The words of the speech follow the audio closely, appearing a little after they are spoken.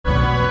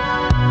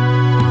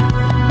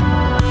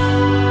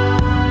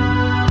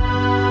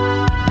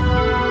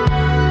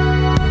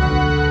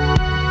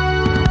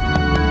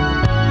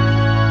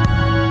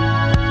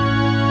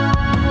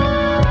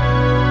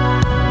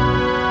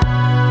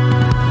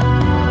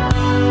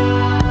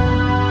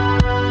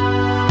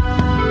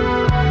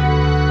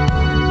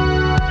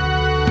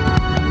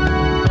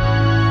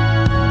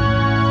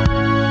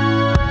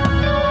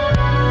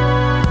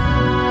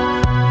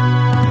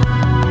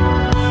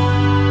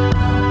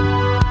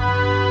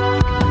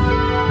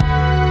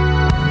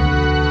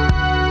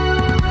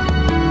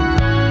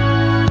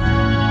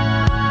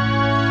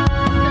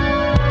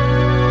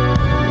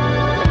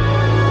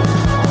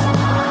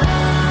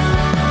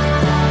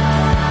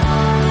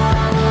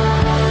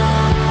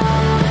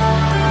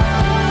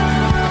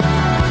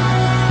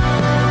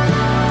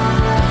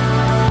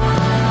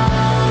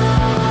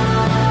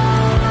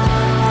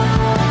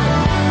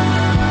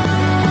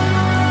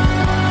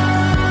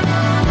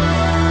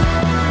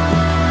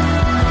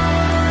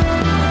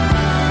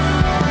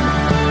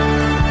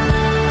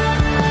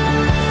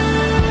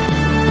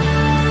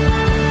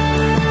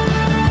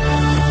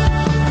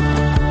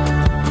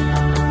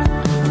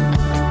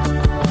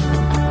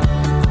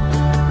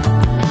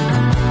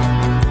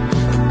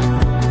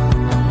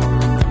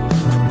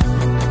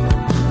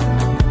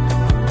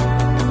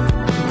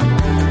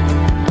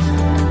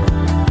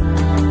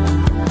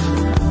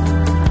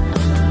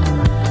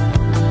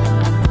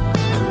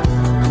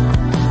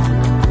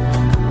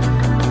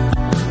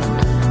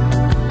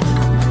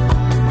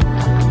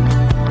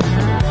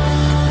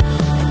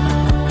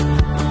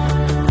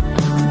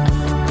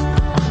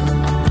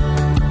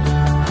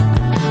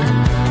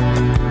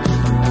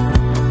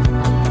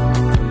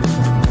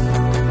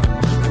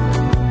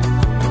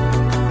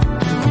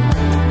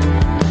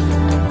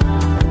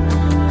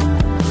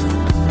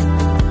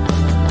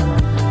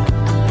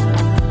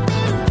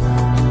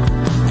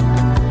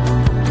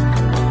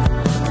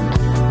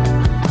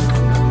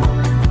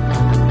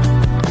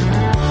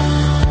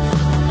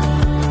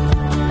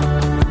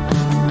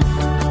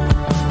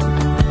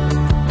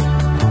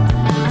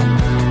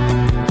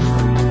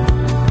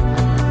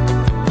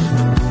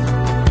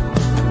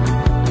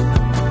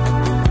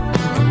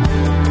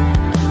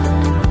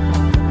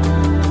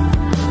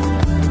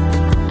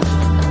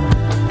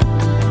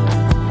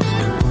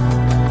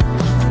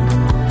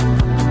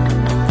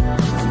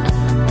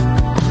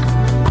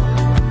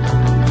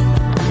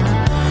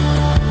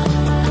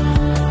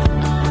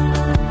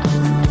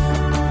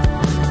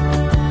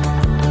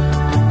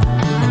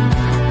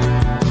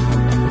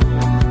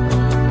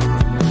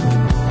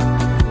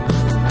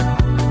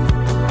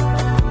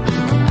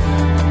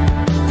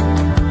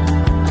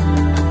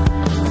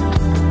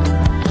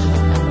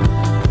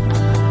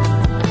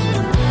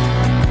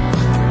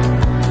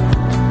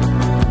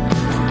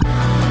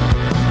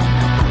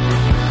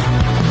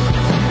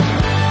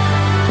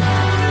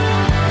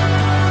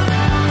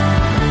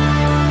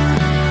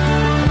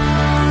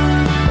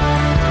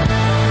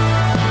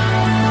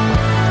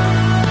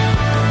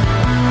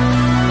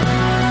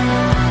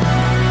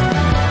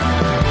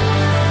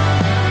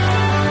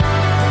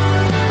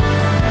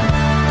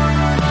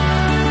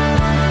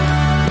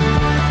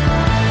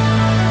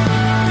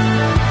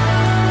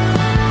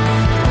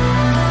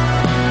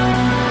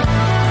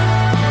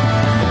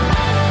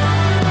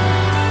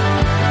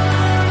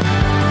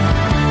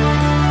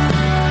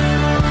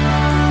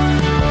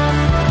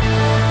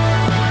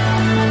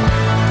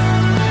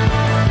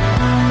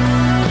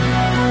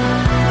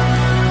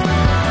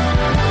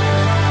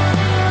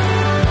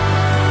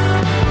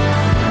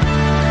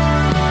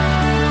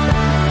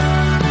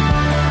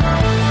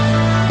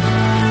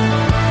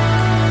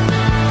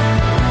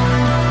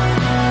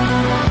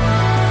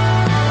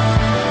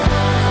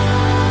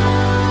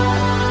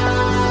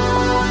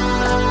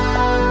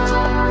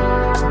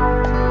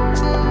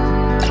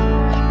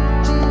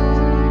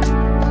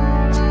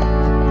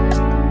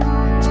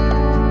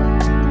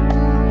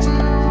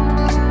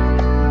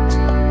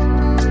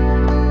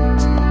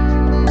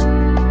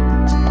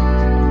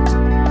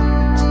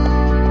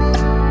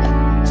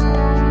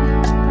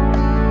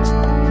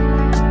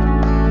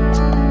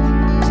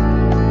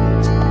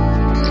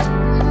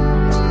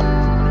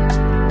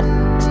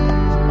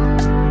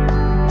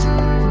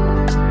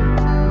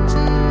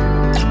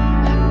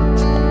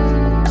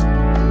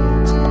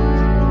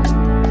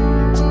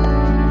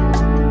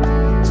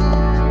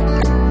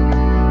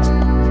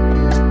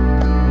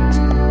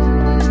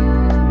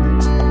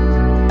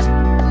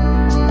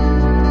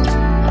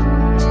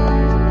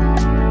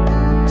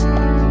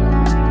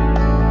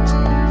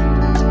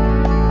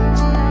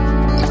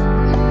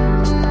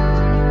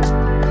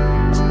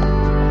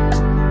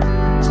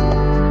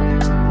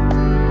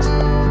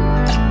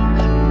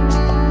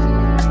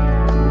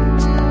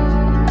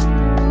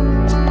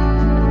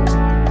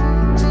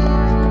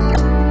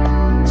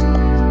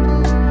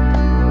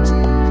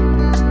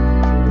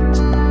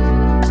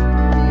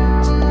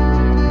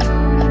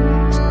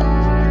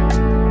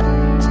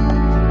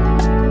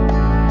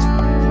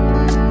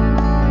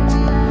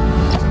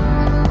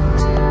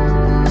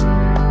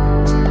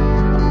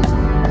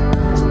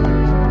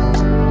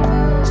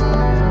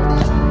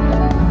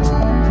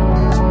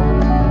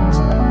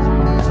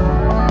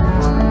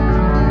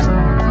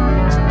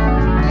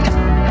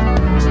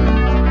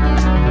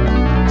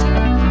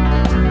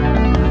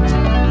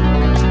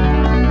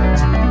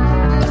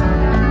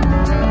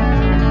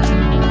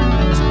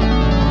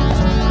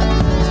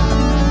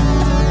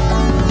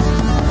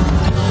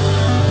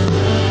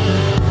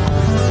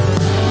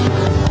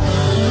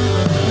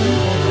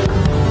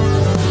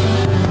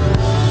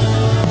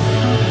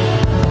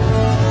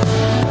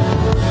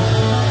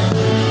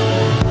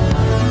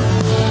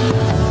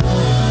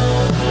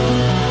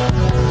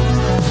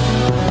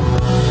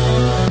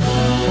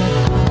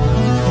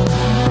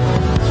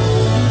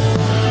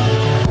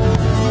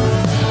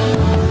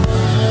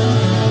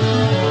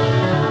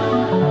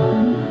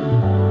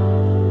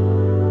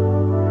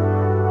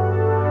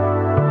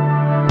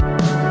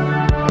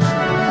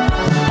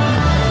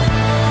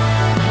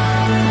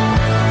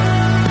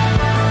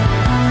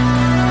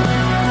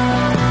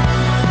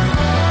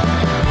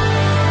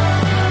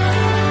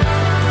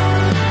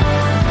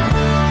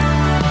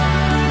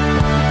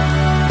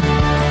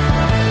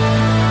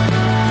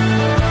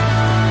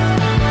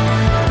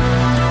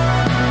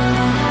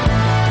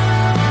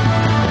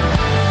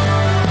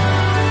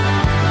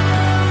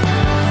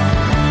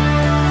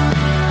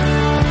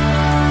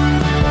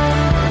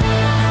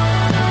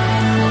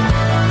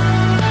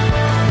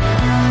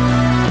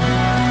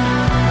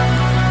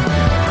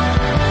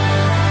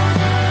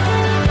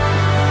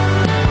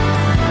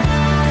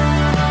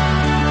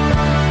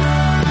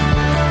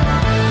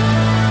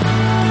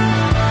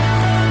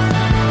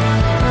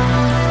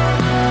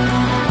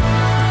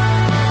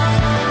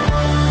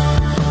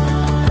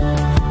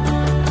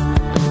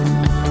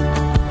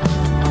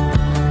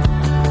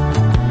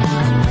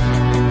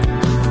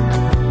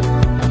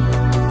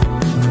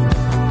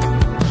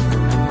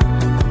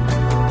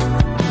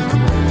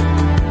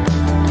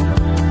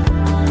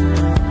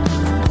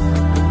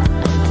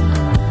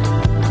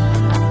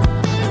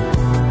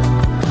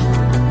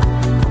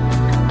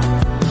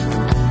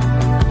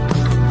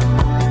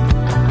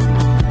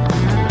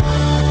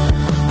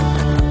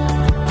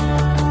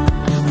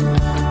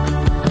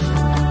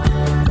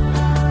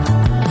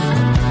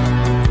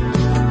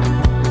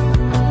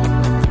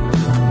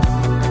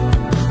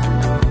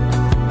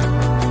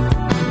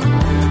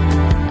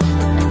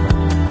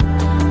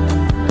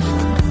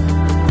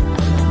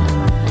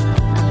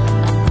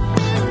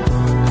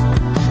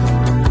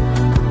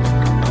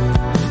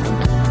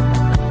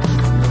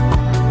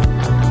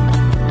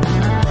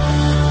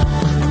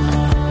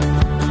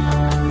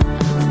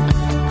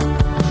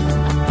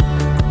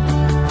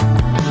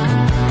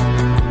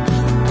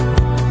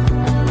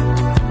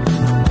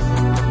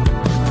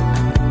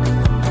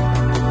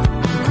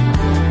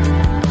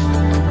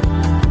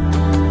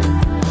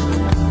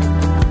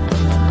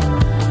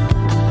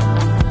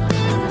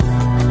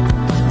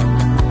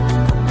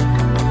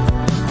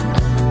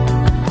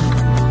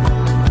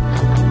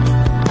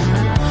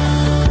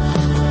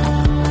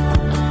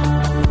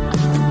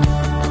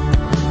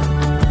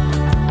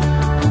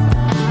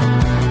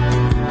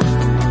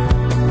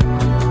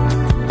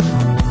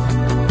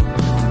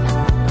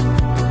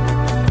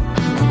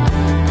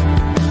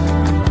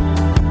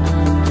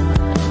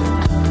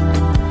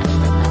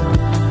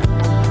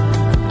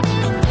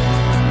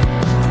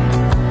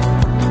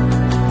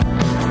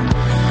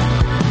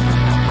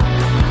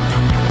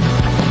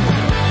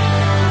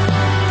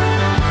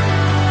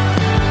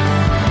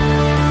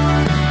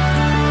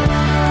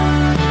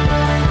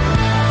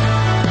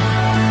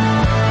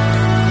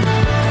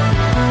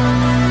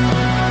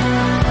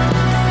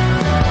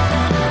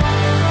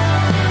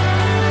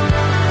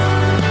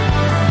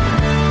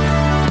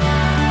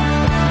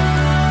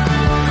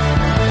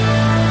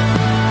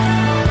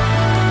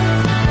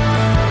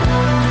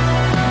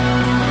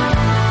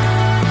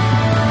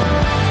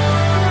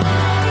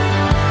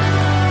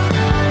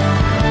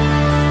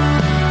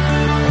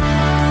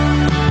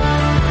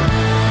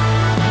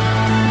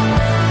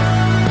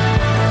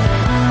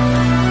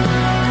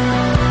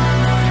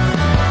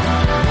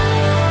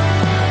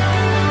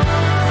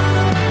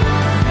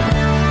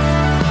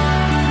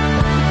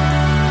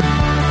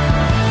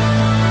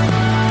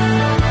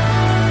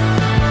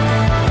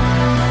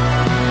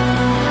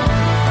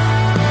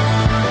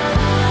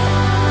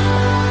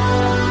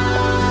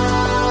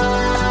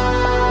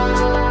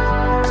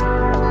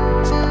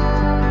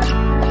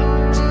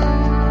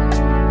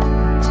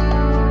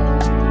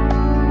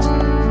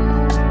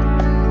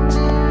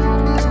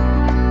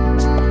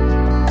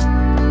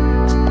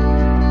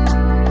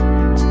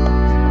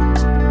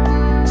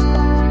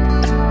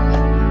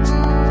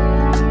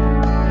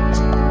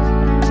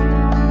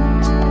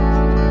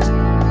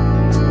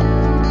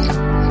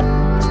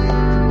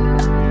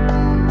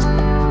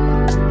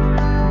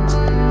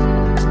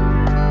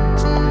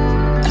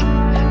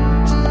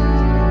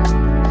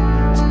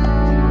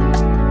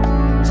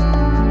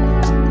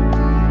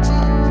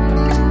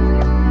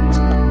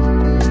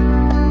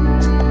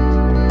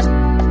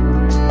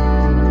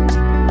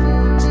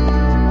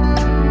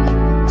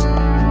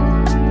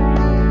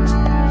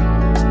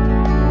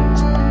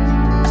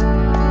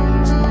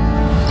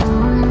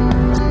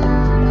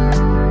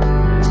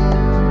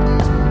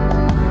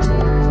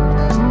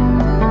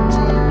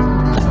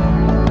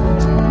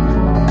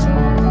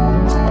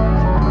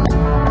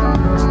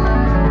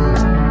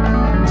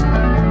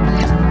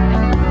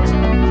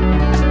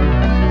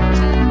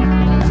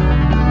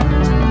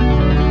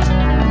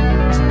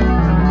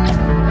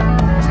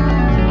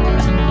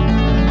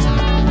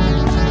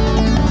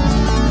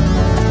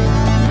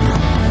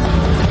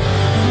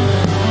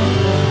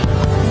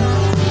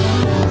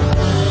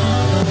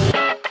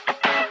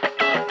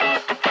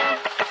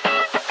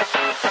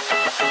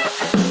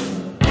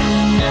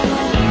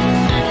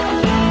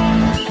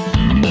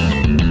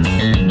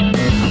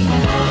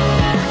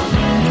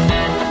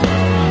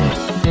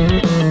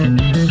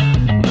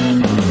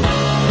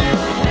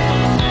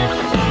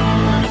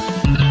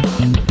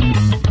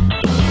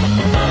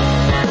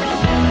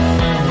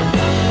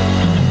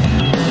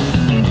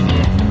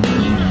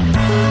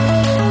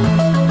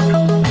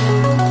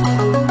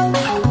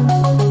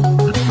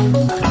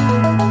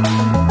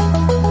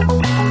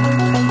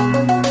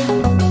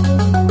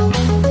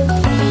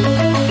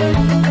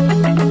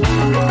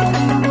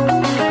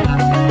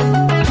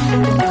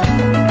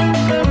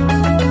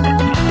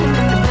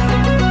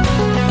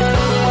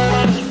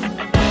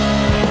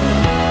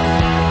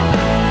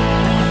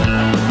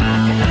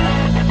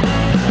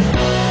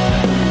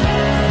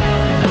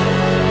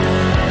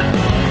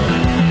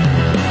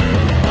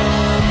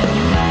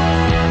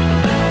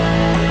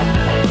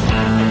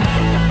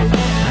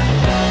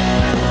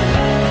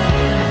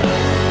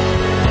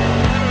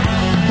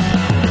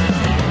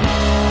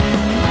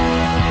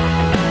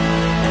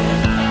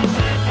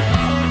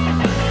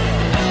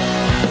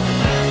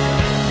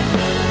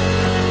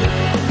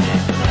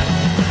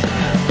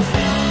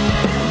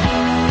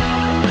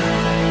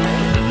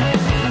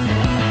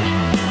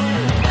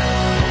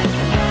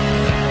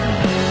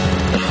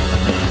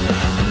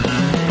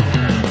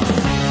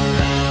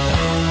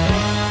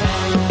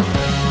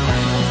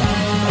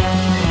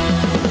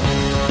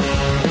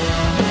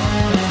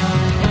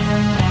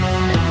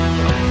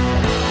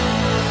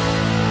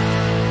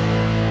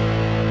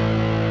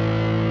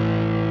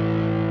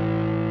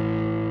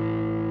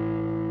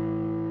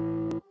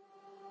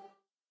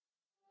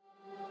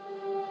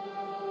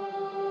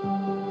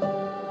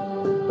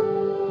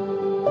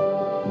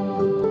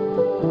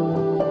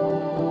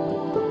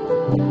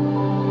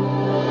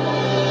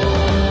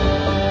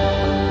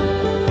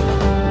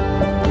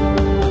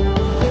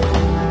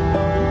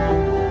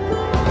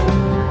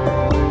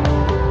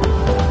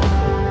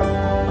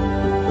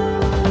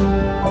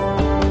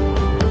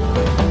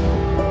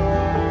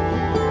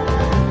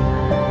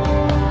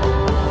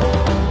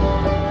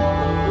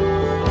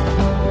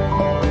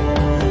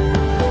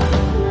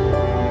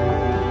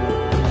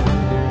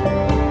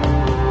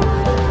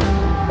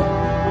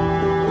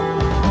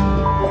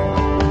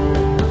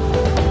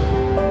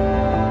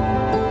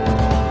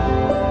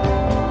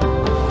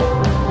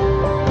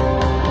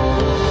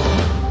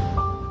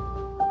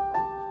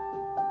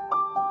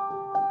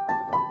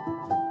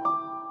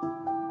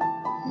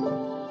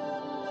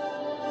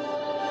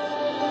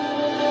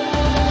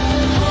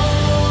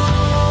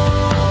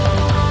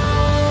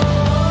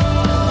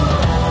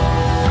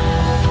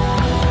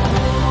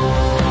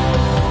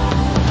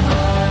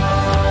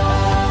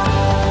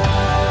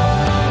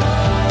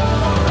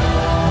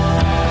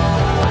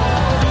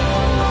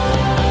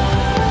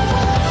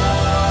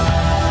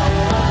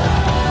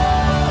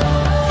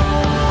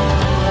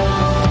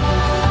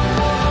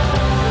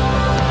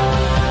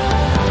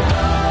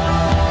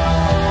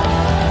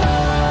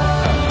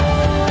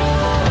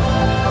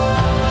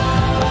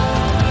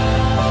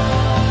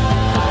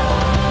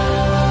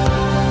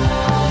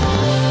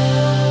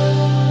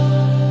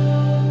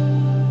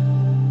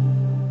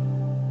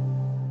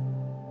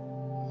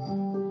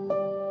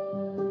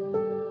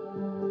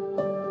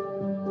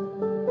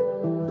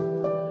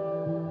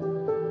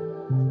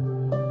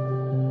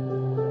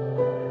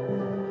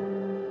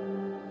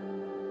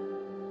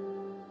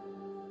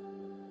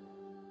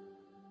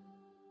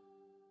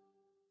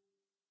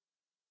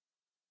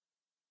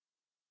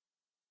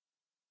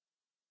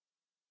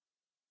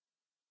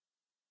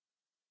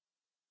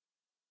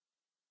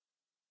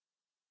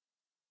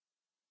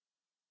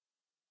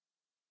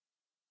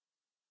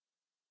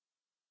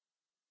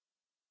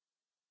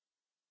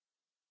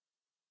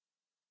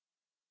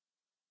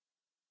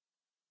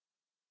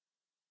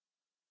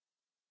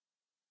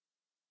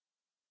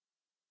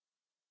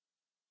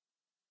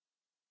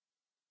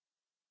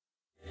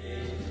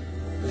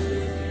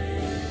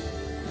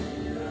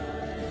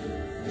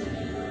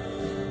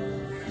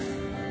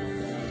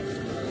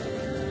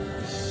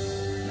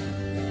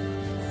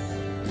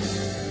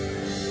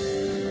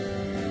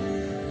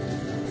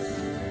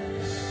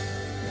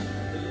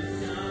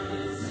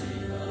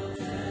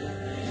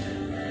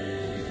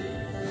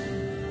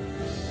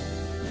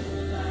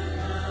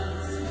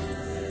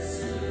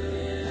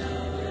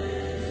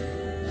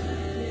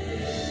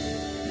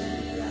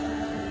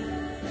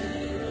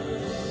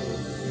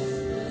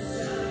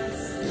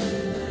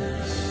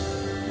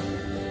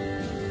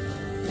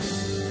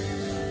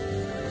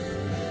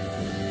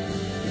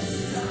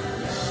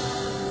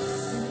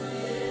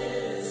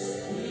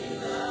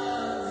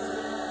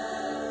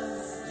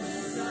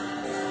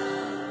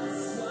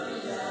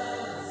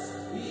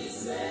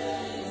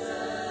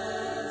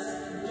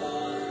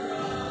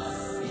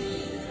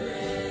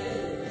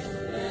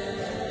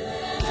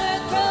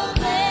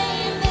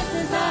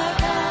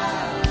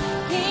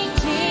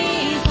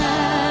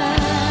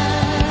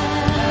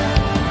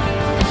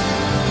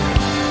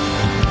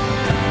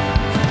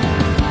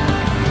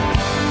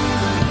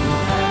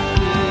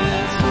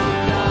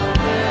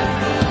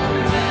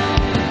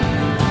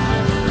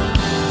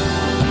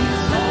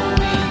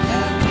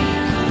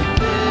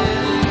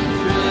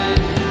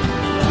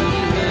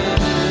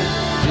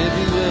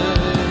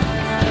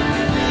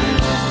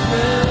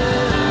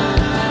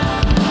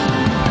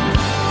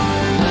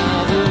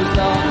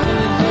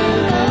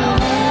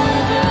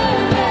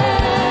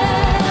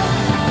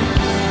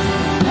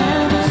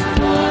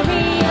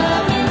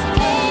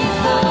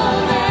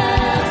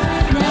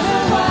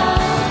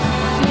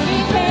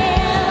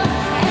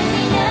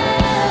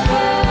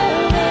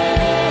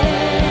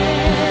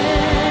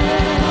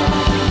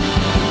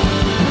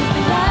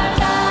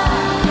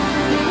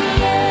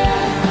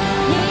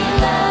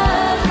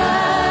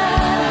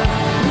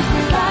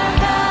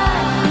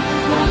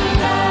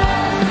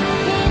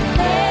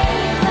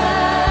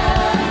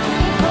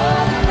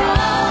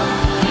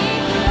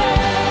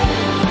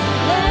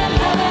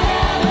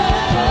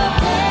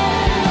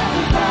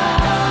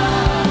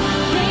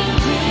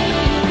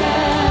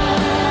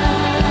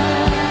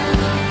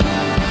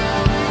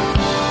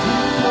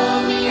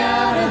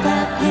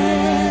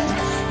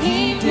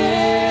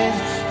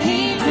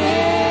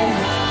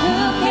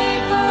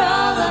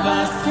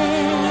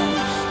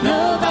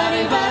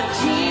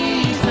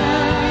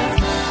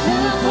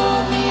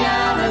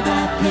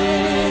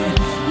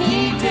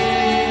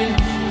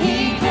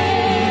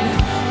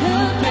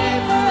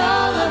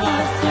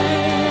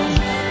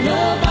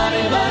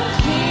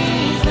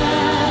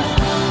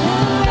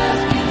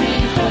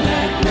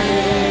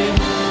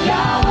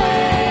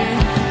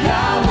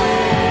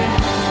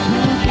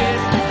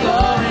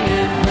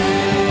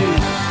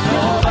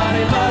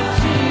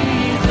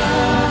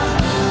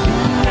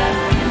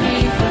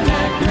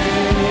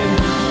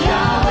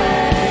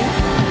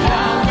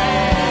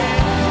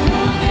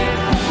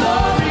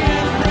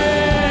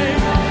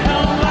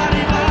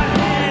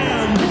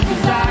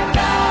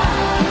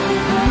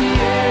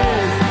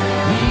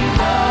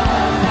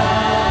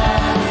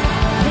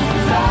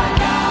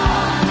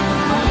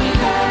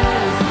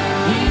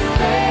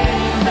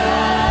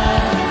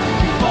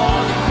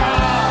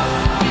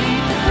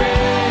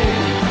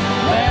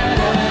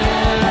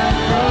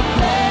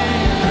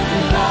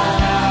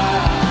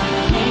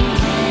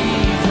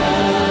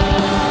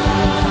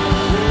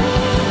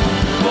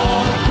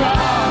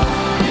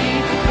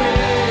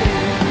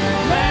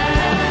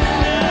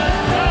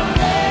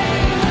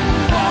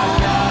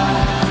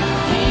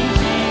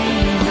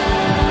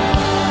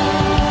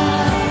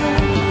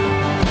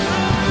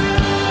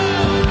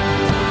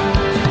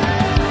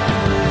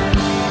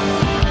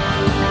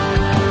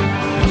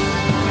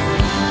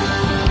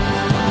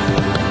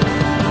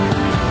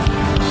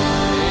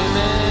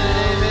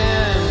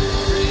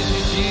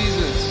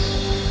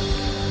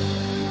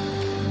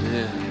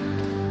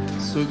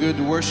good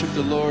to worship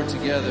the Lord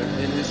together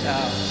in His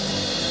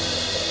house.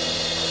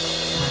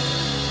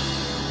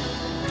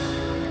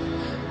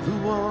 The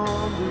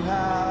wonder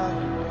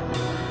how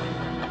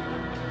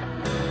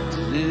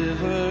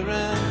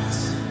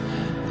deliverance,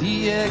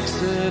 the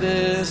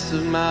exodus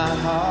of my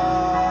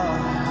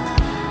heart.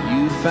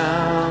 You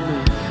found me,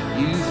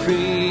 you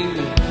freed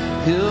me,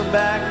 peeled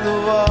back the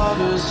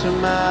waters for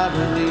my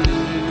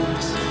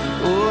release.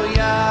 Oh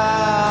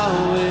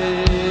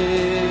Yahweh,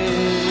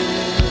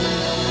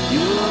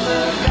 you're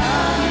the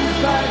God who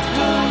fights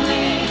for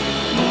me.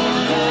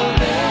 You're the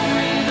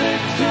very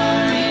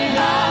victory.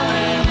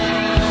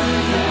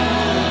 Hallelujah,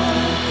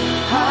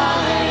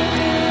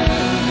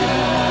 hallelujah.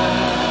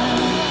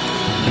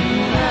 You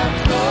have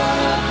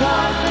torn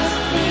apart the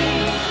sea.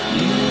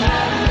 You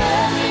have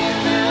led me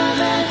through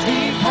the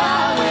deep.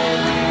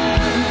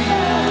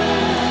 Hallelujah,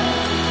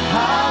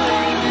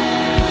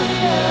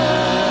 hallelujah.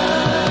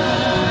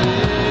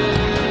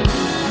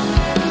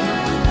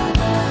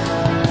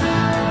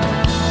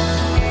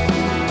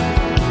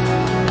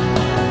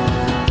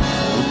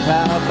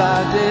 Cloud by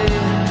day,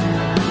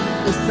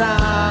 a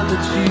sign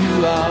that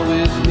you are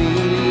with me.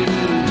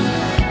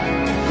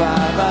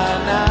 Fire by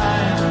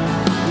night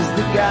is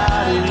the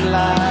guiding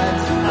light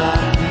to my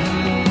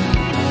feet.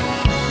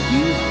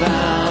 You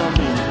found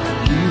me,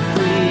 you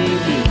freed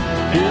me,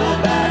 peeled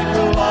back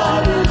the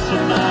waters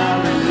for my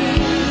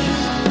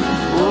release.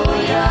 Oh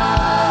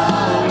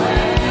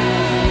Yahweh,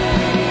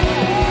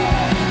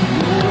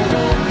 you're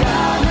the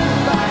God who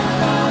fights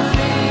for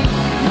me.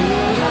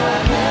 You're the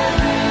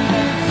every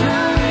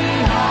victory.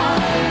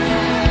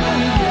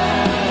 Hallelujah,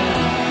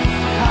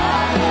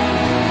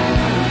 hallelujah.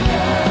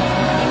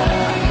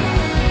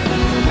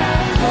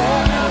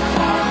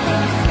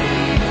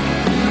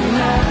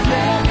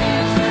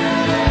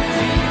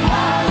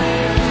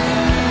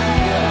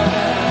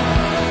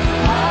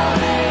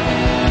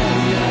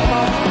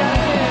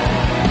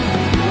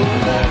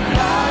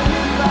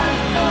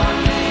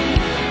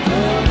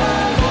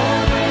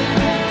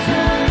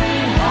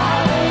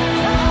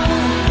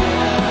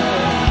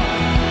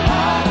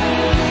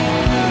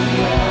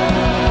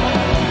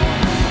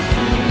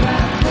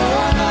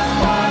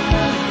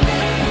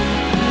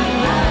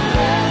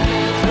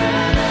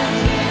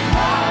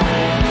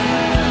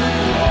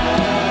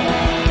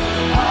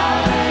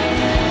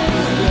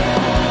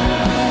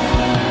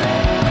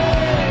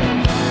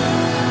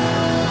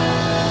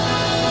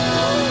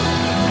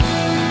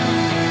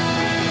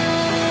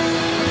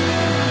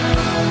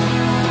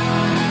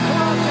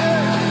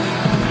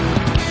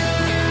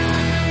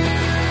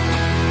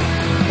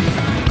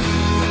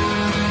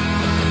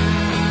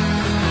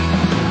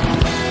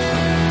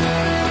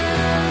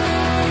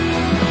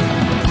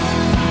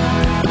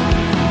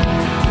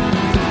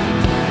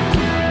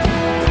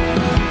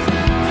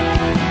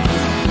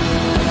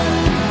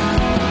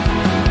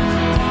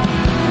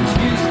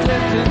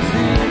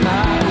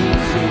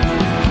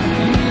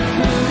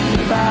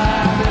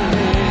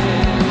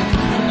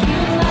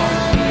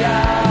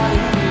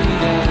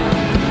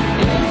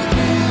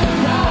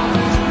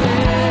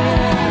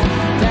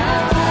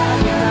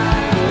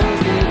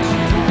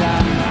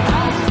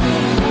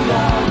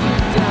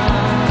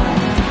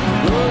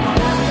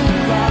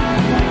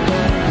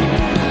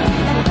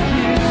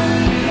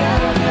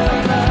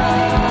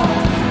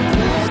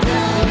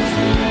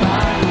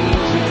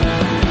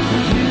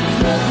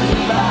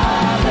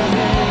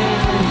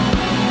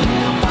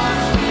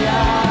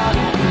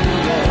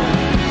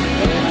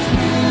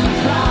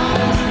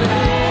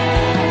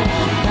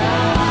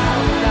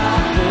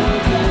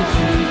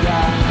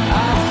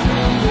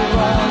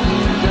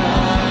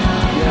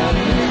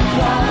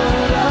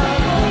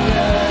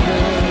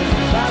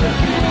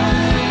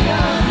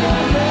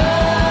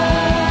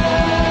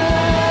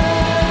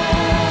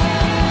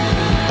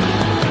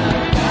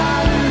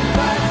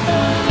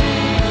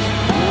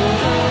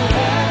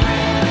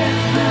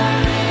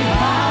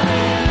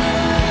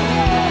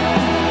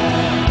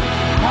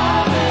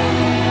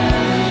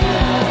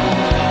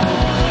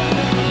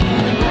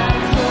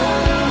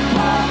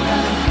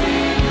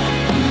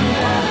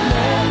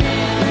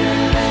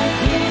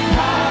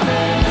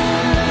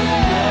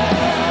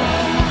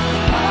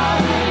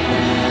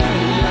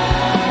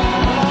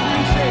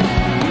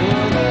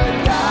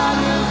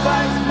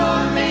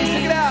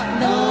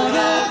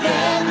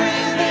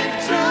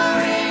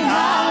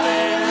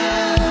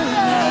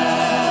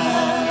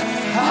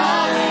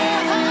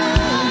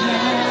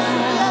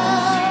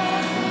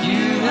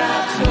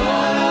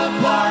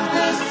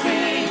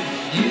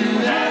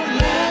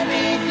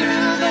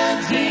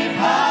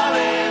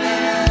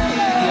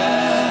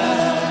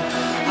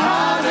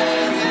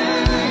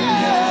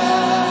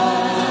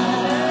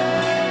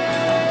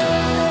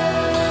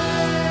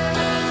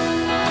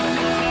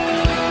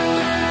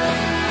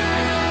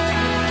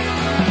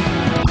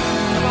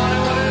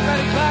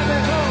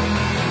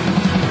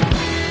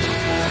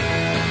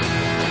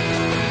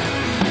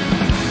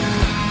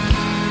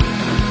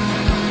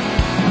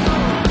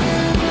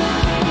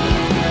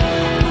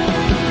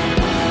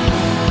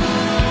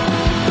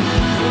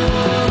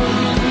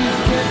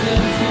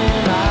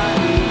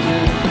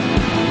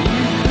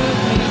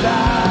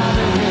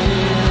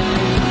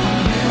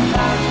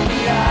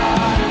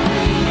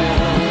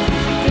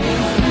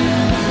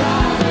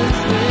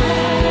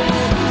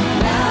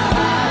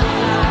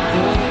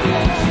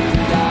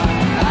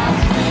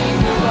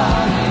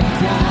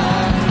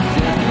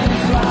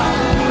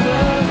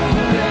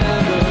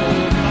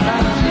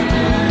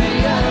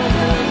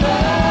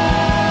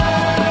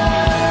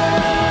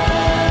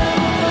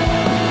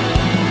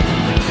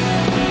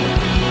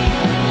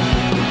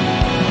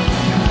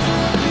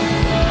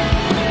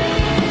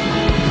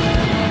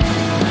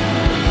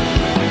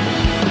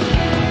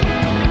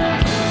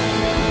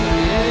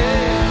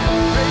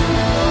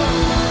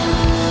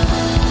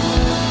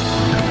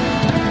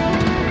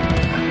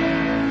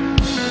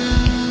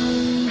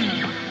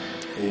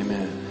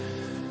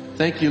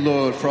 Thank you,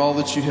 Lord, for all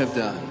that you have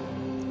done.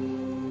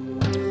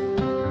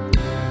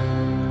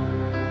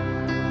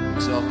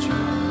 Exalt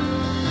you.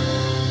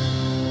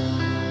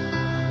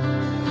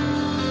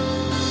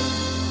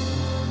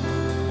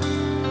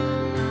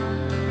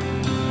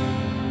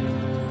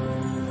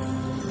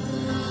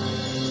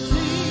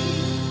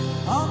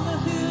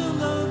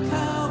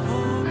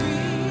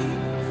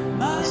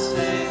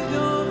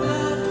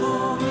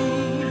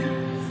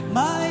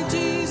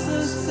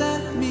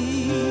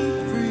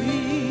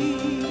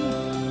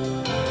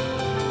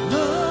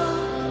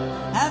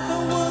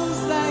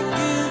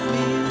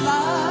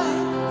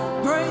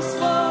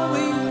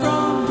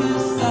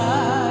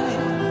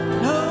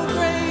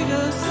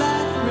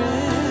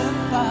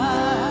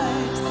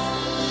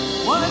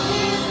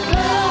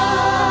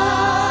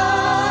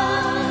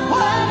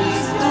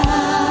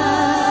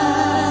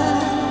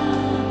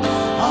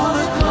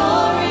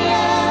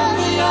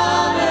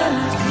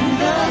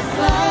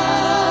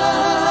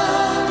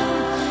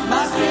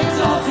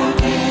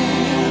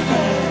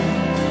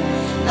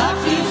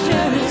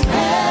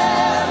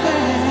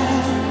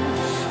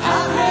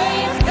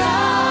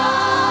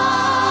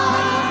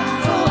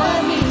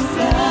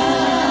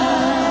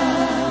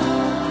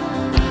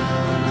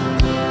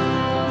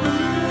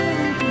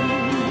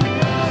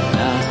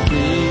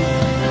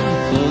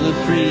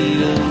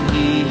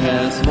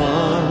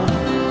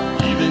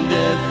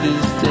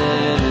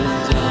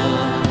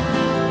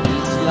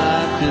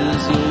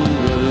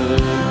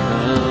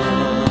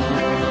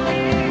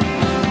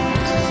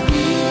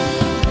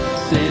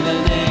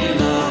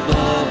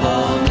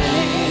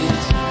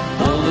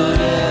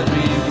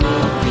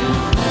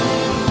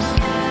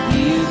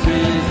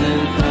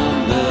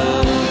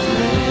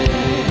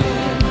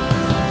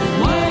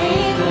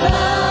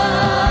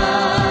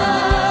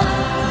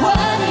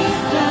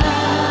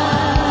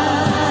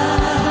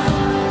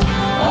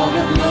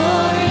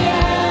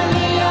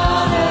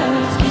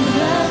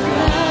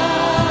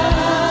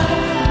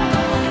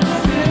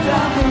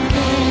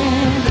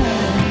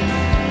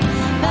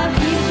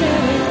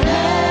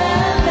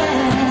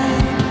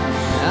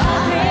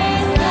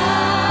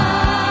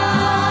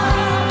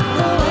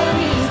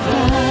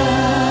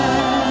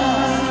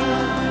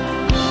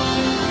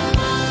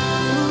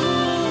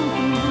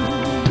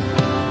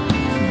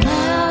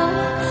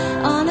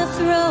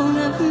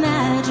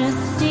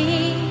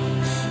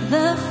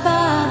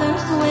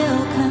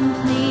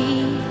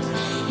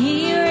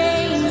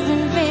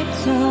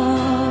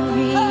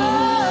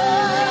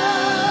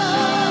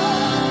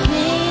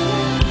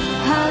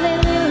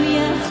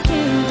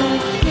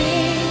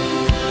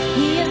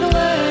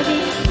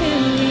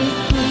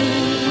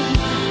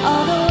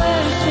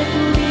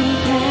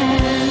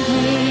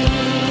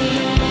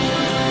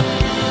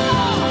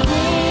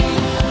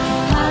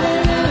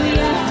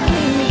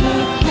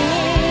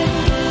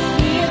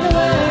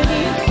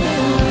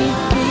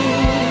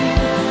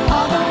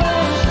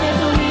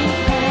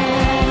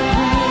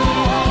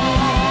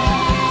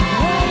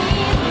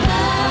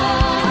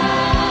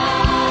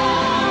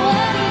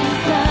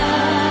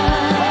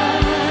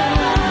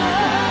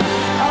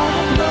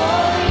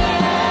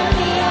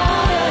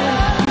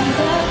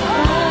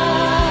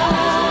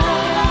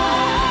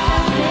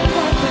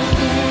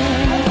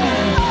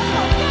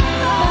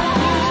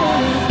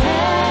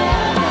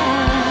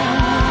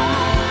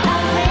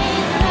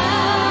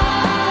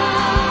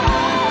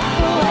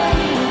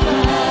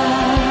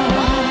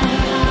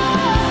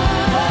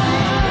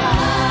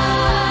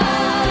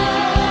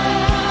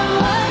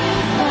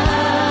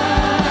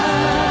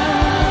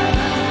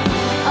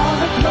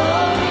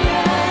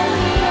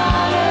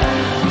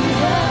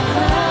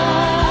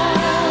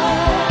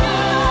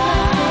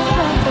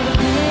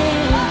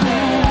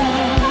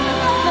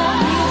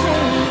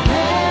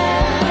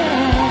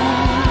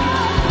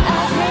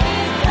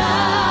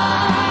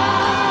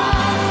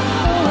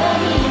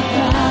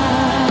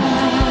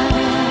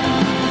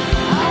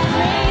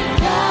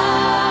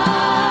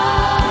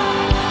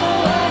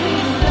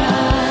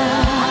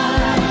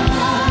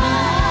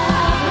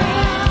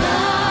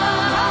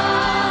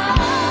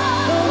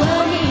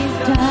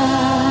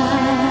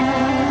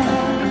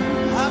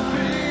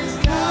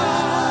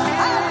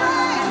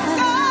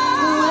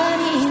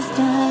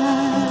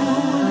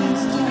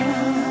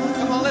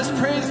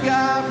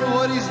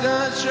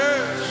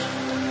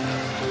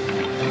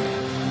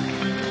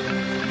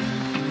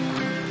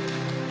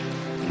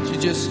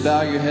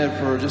 Bow your head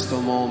for just a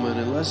moment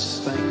and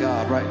let's thank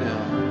God right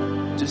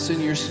now. Just in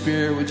your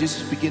spirit, would you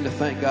just begin to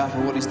thank God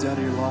for what He's done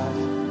in your life,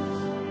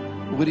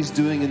 what He's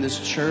doing in this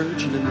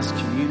church and in this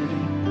community,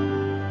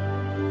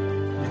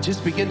 and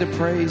just begin to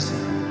praise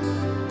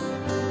Him,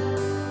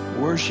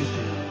 worship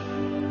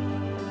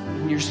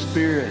Him. In your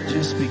spirit,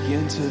 just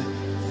begin to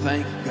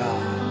thank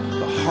God,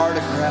 the heart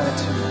of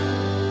gratitude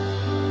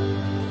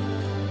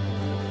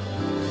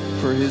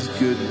for His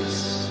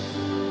goodness.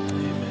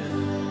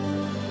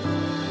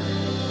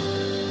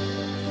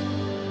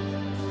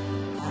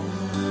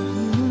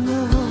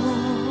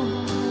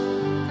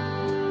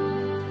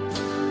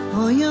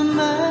 Your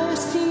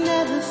mercy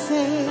never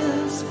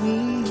fails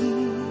me.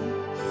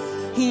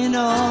 In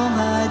all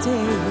my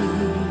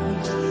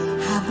days,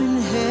 I've been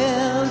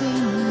held in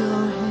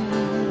your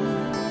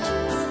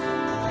hands.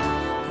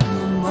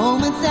 The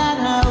moment that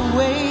I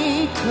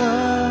wake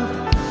up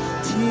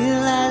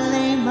till I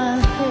lay my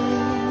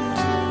head,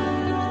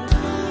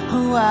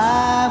 oh, I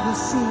will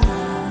sing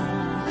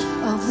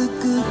of the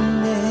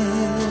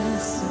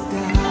goodness of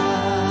God.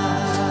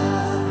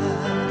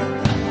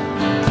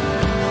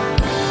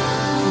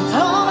 And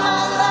all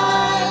my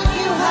life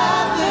you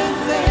have been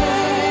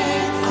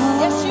faithful.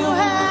 Yes, you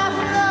have,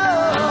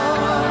 Lord.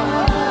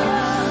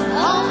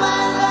 All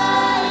my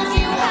life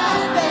you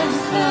have been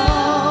so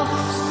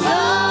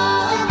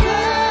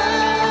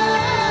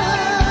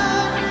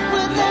good.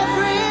 With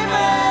every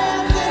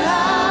breath that I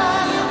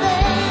am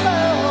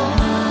able,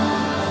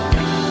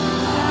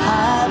 I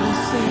will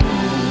sing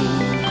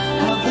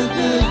of the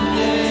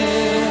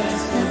goodness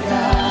of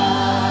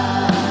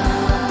God.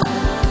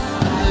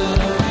 I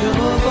love your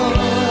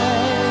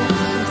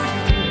voice,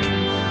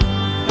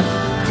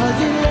 'cause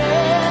it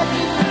led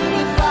me through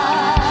the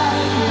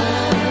fire,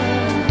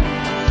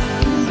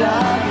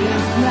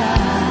 darkest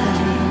night,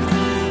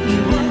 you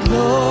were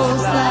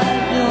close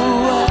like no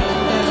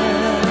other.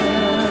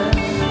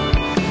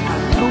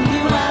 I've known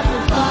you as a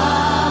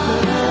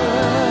father,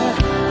 I've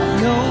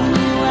known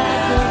you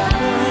as a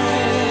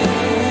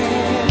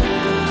friend,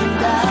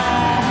 and I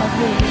have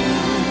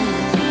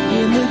lived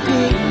in the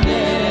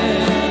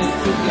goodness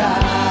of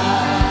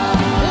God.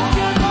 Lift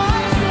your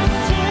voices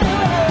to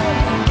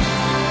it,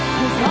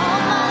 'cause all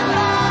my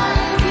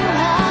life you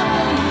have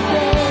been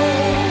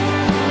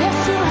faithful. Yes,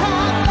 you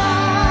have,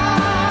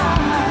 Lord.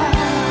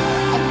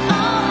 And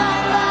all my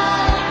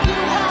life you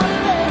have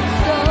been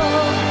so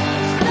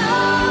good.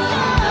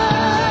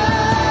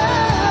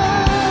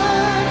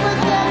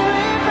 With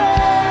every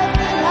breath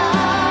that I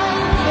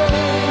am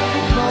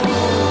able,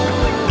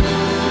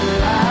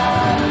 I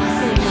will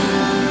sing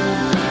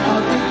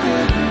of the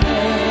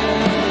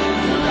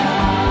goodness of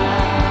God.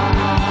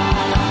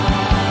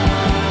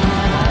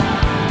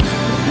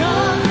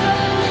 Your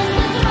goodness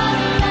is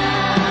running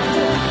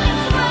after,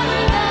 it's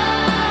running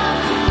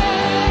after me.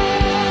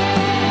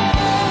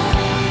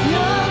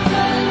 Your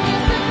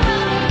goodness is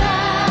running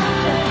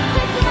after,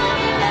 it's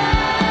running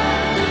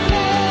after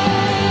me.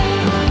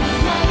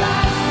 My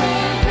life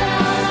laid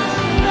down, I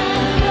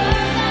surrender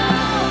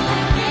now, I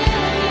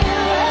give you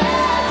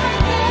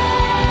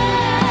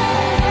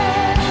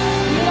everything.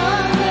 Your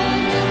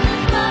goodness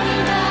is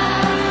running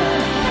after,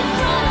 it's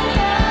running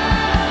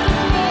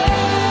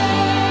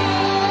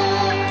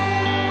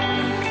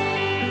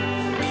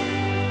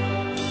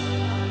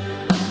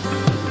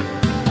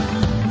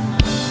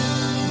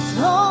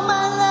all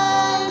my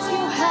life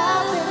you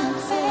have been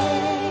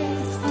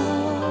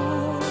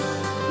faithful.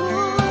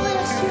 Ooh,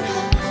 yes you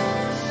have.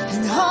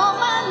 And all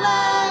my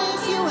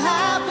life you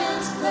have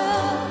been so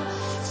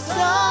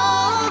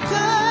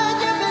good.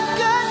 You've been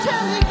good to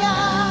me,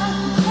 God.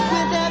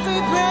 With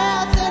every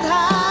breath that I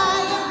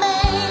am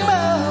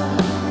able,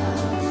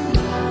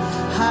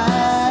 I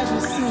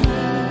will sing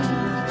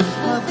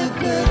of the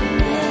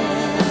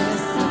goodness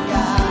of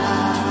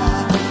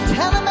God.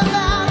 Tell them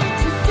about it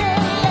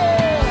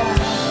today.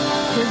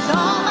 'Cause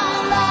all my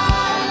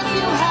life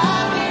you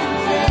have been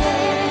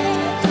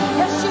faithful.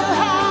 Yes, you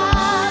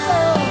have,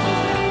 Lord.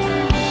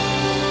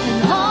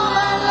 And all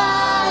my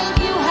life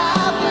you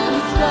have been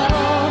so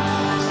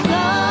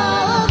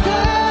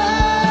good.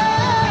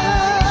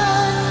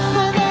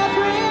 With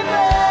every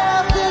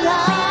breath that I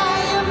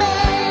am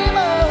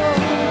able,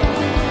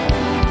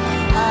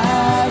 I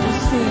will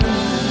sing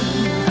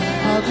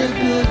of the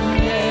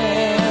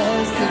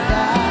goodness of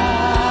God.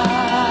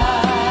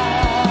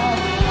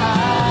 I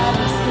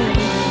will sing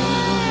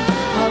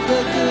of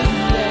the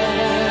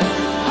goodness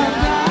of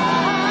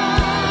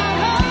God.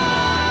 I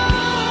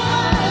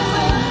will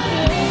sing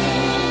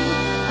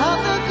of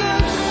the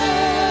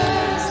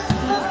goodness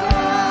of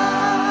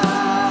God.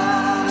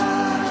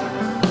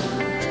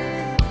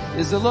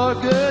 Is the Lord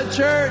good,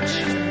 church?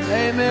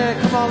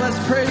 Amen. Come on, let's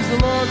praise the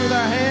Lord with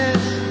our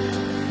hands.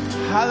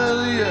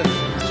 Hallelujah.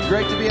 It's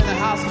great to be in the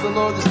house of the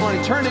Lord this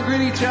morning. Turn and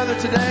greet each other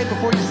today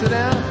before you sit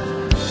down.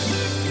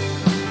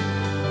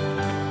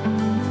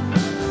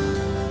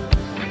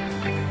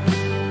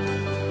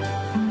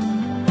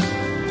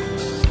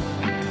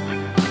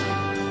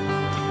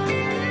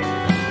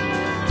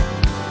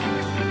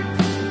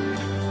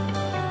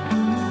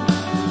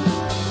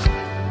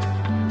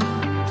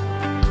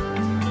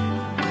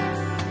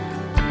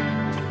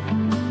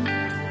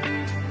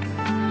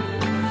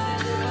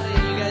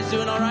 You guys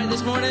doing all right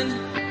this morning?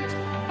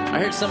 I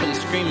heard somebody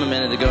scream a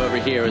minute ago over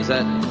here. Was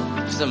that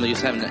somebody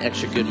who's having an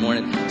extra good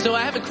morning? So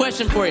I have a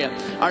question for you.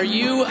 Are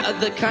you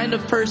the kind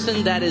of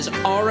person that is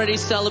already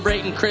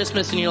celebrating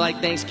Christmas and you're like,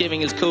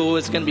 Thanksgiving is cool,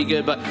 it's going to be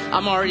good, but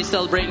I'm already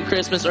celebrating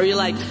Christmas? Or are you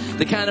like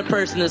the kind of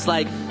person that's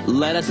like,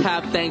 let us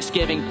have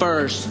Thanksgiving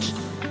first,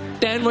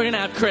 then we're going to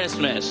have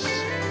Christmas?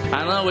 I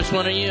don't know, which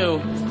one are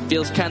you?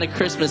 Feels kind of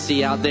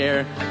Christmassy out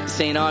there.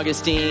 St.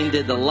 Augustine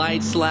did the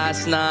lights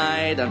last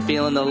night. I'm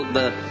feeling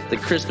the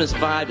Christmas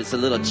vibe. It's a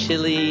little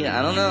chilly.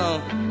 I don't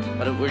know.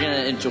 But we're going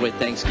to enjoy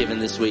Thanksgiving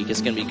this week.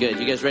 It's going to be good.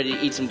 You guys ready to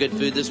eat some good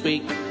food this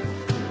week?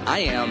 I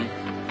am.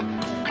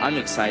 I'm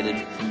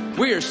excited.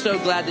 We are so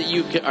glad that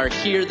you are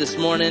here this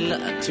morning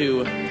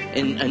to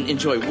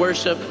enjoy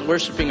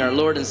worshiping our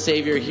Lord and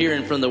Savior,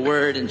 hearing from the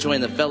Word,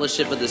 enjoying the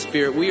fellowship of the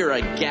Spirit. We are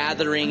a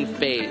gathering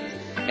faith.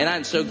 And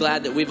I'm so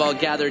glad that we've all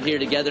gathered here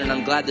together, and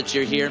I'm glad that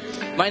you're here.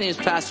 My name is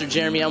Pastor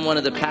Jeremy. I'm one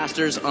of the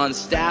pastors on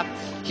staff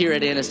here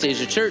at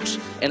Anastasia Church,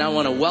 and I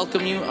want to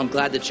welcome you. I'm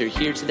glad that you're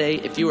here today.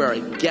 If you are a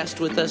guest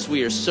with us,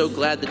 we are so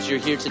glad that you're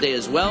here today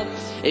as well.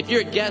 If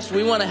you're a guest,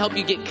 we want to help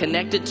you get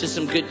connected to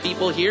some good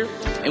people here,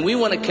 and we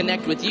want to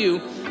connect with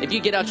you. If you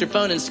get out your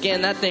phone and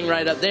scan that thing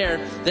right up there,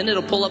 then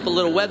it'll pull up a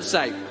little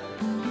website.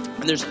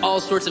 And there's all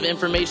sorts of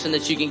information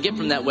that you can get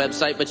from that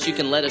website, but you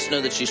can let us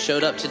know that you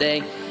showed up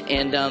today,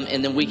 and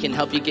then we can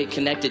help you get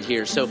connected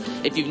here. So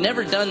if you've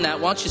never done that,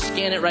 why don't you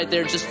scan it right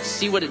there, just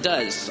see what it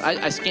does.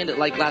 I scanned it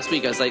like last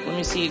week. I was like, let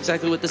me see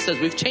exactly what this says.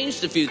 We've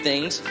changed a few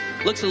things.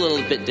 Looks a little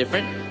bit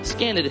different.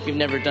 Scan it if you've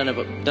never done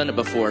it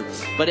before.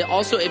 But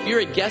also, if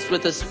you're a guest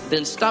with us,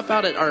 then stop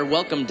out at our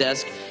welcome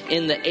desk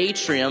in the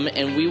atrium,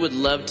 and we would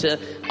love to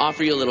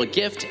offer you a little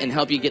gift and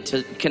help you get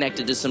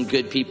connected to some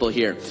good people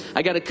here.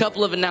 I got a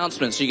couple of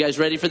announcements. Are you guys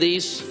ready for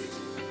these?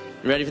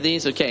 You ready for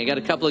these? Okay, I got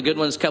a couple of good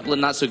ones, a couple of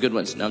not so good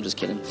ones. No, I'm just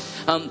kidding.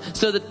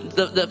 So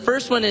the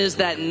first one is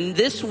that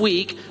this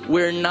week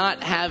we're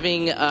not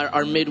having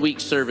our midweek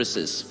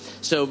services.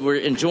 So we're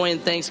enjoying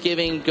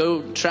Thanksgiving.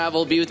 Go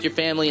travel, be with your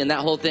family, and that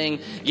whole thing.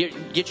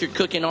 Get your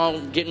cooking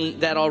getting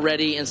that all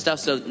ready and stuff.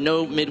 So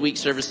no midweek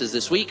services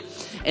this week.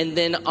 And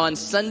then on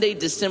Sunday,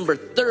 December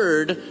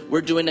 3rd,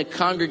 we're doing a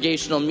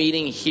congregational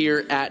meeting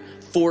here at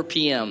 4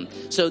 p.m.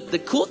 So the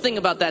cool thing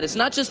about that, it's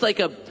not just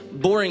like a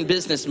boring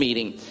business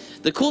meeting.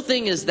 The cool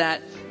thing is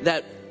that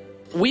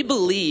we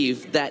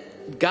believe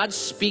that God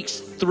speaks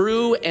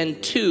through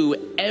and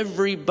to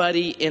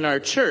everybody in our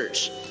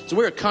church. So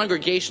we're a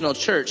congregational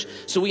church.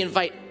 So we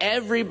invite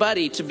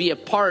everybody to be a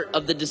part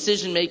of the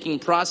decision-making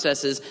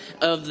processes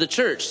of the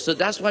church. So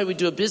that's why we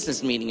do a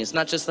business meeting. It's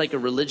not just like a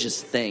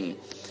religious thing,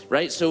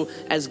 right? So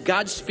as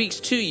God speaks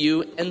to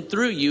you and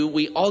through you,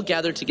 we all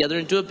gather together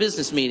and do a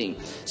business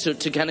meeting. So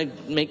to kind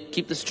of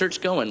keep this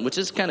church going, which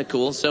is kind of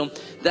cool. So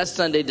that's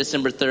Sunday,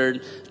 December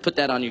 3rd. Put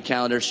that on your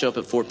calendar. Show up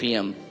at 4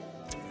 p.m.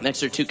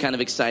 Next are two kind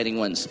of exciting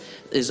ones.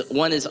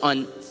 One is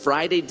on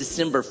Friday,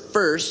 December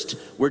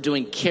 1st, we're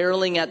doing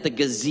caroling at the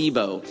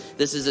gazebo.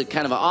 This is a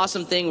kind of an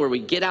awesome thing where we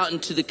get out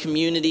into the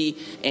community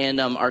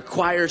and our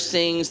choir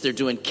sings. They're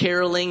doing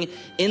caroling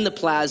in the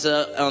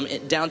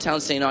plaza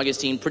downtown St.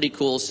 Augustine. Pretty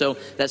cool. So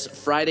that's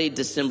Friday,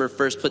 December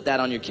 1st. Put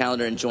that on your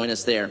calendar and join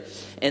us there.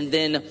 And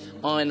then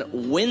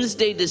on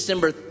Wednesday,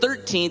 December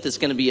 13th, it's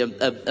going to be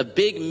a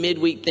big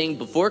midweek thing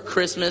before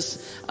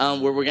Christmas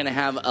where we're going to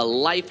have a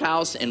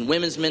Lifehouse and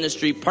women's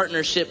ministry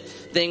partnership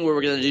thing where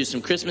we're going to do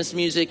some Christmas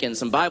music and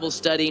some Bible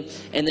study.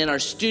 And then our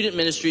student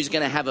ministry is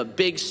going to have a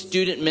big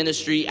student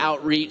ministry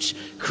outreach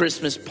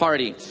Christmas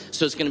party.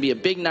 So it's going to be a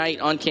big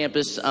night on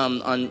campus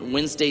on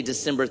Wednesday,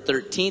 December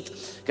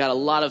 13th. Got a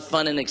lot of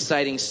fun and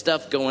exciting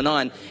stuff going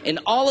on. And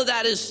all of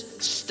that is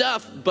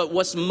stuff, but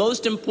what's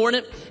most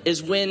important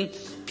is when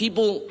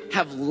people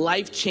have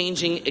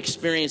life-changing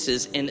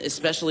experiences, and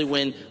especially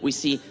when we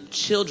see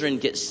children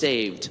get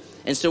saved.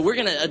 And so we're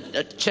going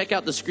to check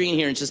out the screen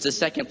here in just a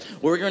second.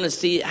 We're going to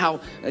see how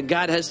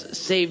God has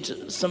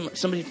saved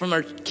somebody from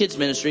our kids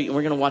ministry, and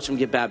we're going to watch them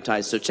get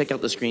baptized. So check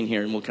out the screen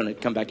here, and we'll kind of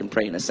come back and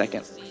pray in a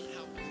second. So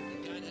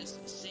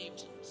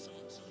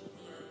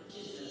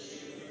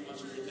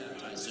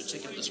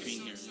check out the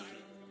screen here.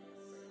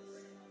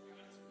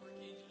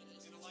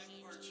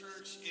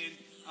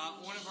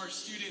 One of our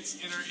students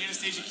in our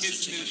Anastasia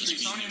Kids Ministry.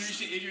 So I want to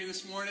introduce you to Adrian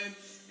this morning.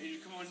 Adrian,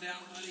 come on down,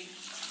 buddy.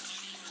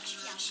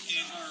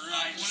 All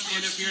right,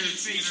 stand up here to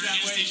face that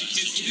way.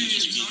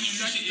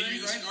 Second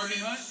grade, right? Arden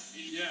Hunt?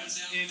 Yes.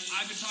 And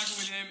I've been talking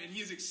with him, and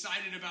he is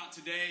excited about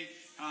today.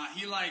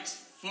 He likes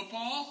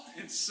football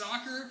and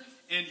soccer,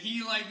 and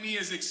he, like me,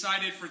 is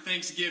excited for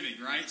Thanksgiving,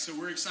 right? So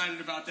we're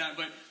excited about that.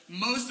 But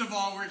most of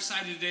all, we're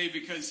excited today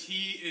because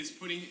he is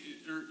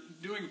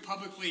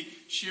publicly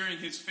sharing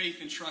his faith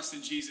and trust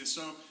in Jesus.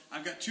 So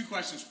I've got two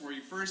questions for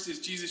you. First, is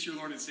Jesus your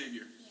Lord and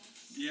Savior?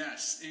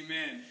 Yes.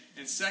 Amen.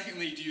 And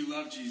secondly, do you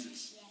love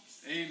Jesus?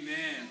 Yes.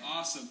 Amen.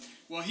 Awesome.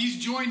 Well,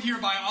 he's joined here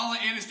by all of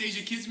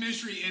Anastasia Kids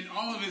Ministry and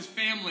all of his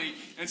family.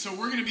 And so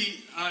we're going to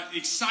be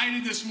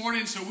excited this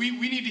morning. So we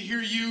need to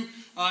hear you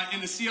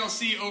in the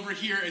CLC over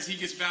here as he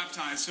gets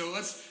baptized. So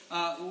let's,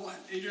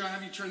 Adrian, I'll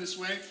have you turn this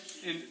way.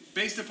 And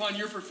based upon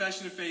your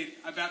profession of faith,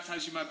 I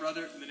baptize you, my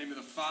brother, in the name of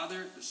the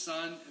Father, the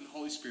Son, and the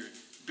Holy Spirit.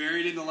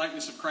 Buried in the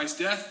likeness of Christ's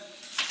death,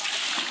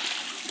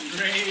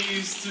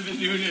 raised to the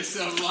newness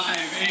of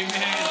life. Amen.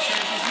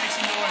 Church, let's make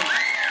some noise.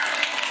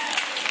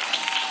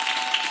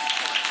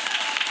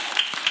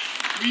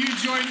 Will you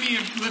join me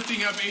in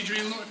lifting up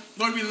Adrian?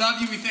 Lord, we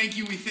love you. We thank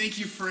you. We thank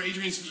you for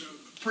Adrian's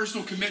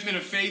personal commitment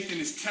of faith and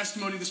his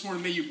testimony this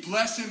morning. May you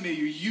bless him. May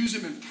you use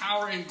him in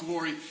power and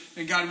glory.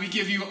 And God, we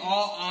give you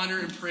all honor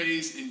and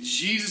praise in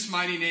Jesus'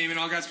 mighty name. And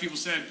all God's people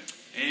said,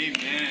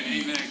 amen.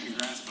 Amen.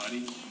 Congrats, buddy.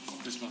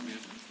 Fist bump, man.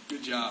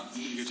 Good job.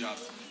 You did a good job.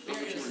 We're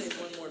going to say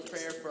one more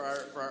prayer for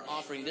our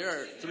offering. There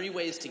are 3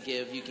 ways to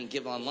give. You can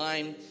give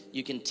online.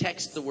 You can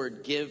text the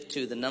word give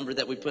to the number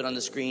that we put on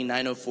the screen,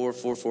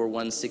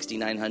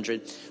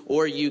 904-441-6900.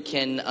 Or you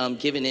can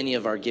give in any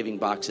of our giving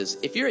boxes.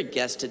 If you're a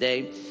guest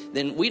today,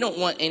 then we don't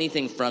want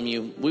anything from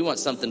you. We want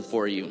something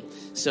for you.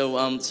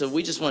 So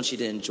we just want you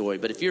to enjoy.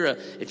 But if you're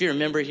a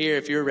member here,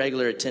 if you're a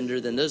regular attender,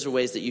 then those are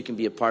ways that you can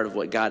be a part of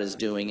what God is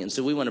doing. And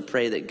so we want to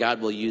pray that God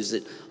will use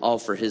it all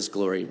for his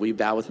glory. Will you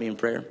bow with me in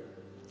prayer?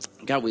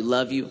 God, we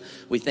love you.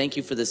 We thank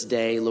you for this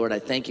day. Lord, I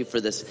thank you for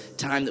this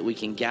time that we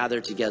can gather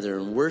together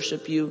and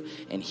worship you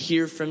and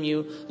hear from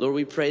you. Lord,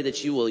 we pray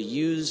that you will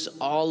use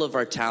all of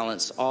our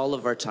talents, all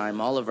of our time,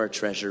 all of our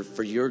treasure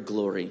for your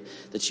glory,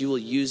 that you will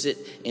use it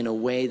in a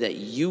way that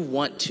you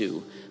want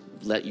to.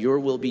 Let your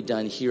will be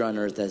done here on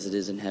earth as it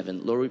is in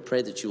heaven. Lord, we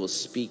pray that you will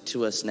speak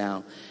to us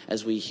now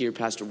as we hear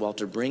Pastor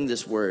Walter bring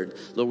this word.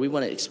 Lord, we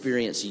want to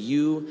experience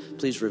you.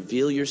 Please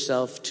reveal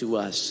yourself to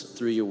us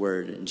through your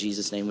word. In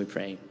Jesus' name we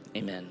pray.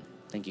 Amen.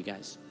 Thank you,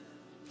 guys.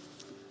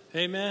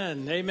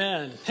 Amen.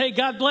 Amen. Hey,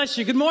 God bless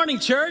you. Good morning,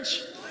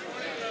 church.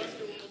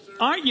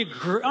 Aren't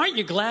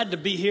you glad to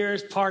be here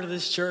as part of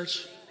this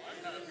church?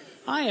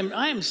 I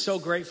am so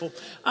grateful.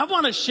 I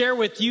want to share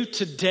with you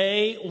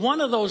today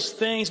one of those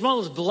things, one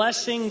of those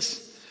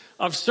blessings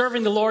of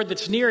serving the Lord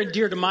that's near and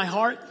dear to my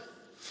heart.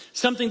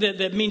 Something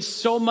that means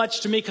so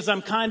much to me because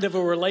I'm kind of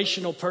a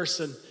relational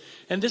person.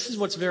 And this is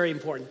what's very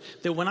important,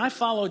 that when I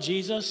follow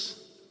Jesus,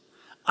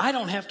 I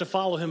don't have to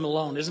follow him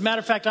alone. As a matter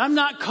of fact, I'm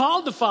not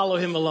called to follow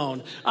him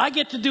alone. I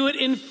get to do it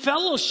in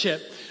fellowship.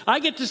 I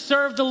get to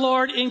serve the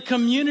Lord in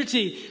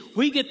community.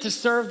 We get to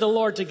serve the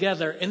Lord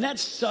together. And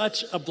that's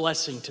such a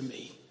blessing to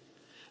me.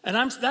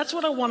 And that's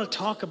what I want to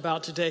talk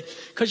about today.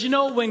 Because,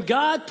 when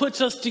God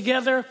puts us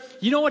together,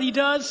 you know what he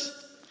does?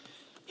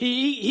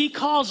 He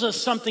calls us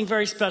something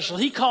very special.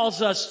 He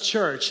calls us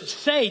church.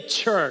 Say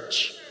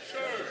church.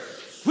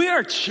 We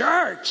are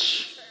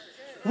church.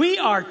 We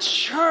are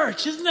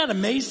church. Isn't that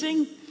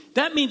amazing?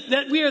 That means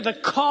that we are the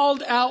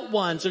called out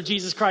ones of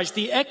Jesus Christ,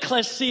 the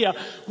ecclesia.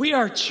 We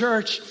are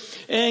church.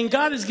 And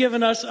God has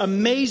given us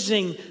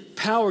amazing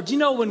power. Do you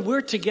know when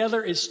we're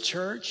together as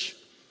church,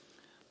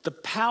 the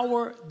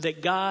power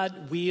that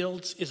God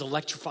wields is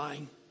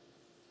electrifying.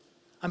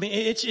 I mean,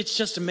 it's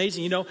just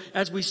amazing.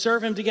 As we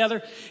serve him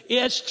together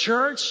as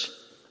church,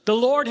 the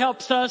Lord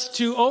helps us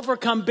to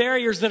overcome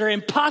barriers that are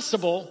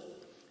impossible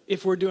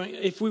if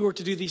we were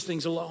to do these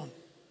things alone.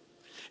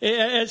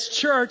 As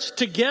church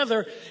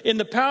together in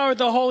the power of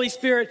the Holy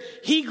Spirit,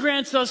 he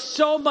grants us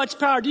so much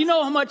power. Do you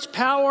know how much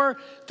power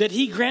that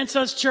he grants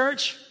us,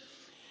 church?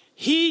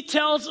 He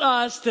tells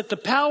us that the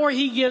power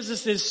he gives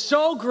us is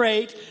so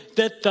great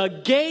that the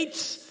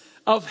gates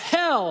of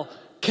hell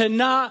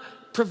cannot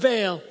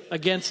prevail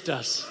against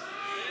us.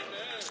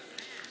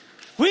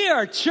 We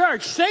are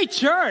church. Say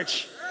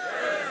church.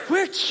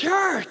 We're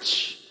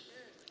church.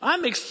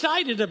 I'm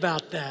excited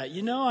about that.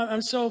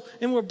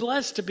 And we're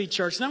blessed to be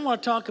church. And I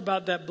want to talk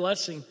about that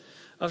blessing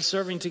of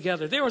serving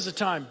together. There was a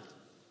time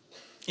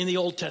in the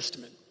Old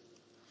Testament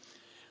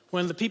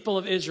when the people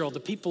of Israel,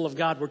 the people of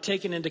God, were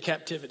taken into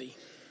captivity.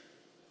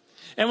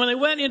 And when they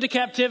went into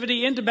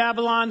captivity, into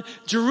Babylon,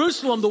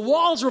 Jerusalem, the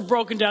walls were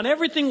broken down.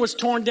 Everything was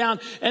torn down.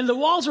 And the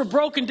walls were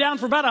broken down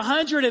for about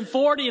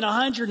 140 and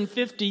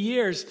 150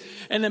 years.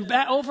 And then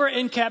back over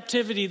in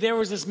captivity, there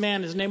was this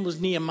man. His name was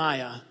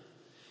Nehemiah.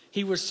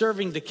 He was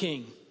serving the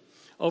king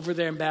over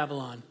there in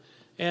Babylon.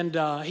 And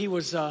he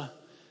was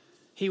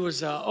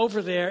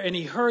over there, and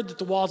he heard that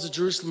the walls of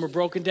Jerusalem were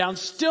broken down,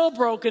 still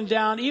broken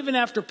down, even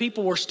after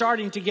people were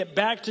starting to get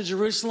back to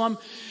Jerusalem.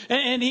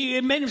 And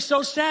it made him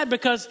so sad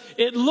because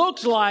it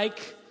looked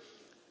like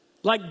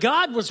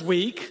God was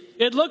weak.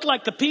 It looked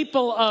like the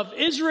people of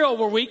Israel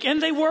were weak,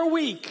 and they were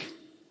weak.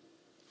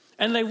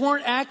 And they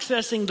weren't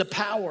accessing the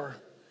power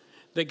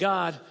that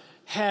God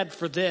had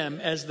for them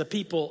as the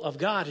people of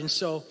God. And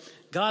so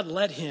God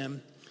led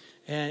him,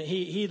 and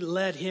he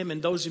led him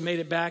and those who made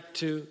it back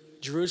to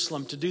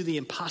Jerusalem to do the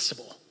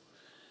impossible.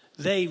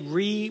 They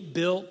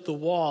rebuilt the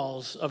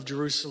walls of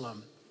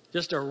Jerusalem.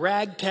 Just a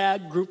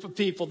ragtag group of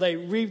people.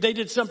 They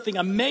did something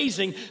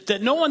amazing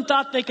that no one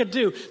thought they could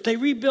do. They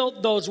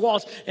rebuilt those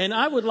walls. And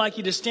I would like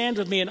you to stand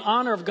with me in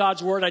honor of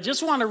God's word. I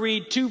just want to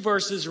read 2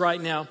 verses right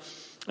now.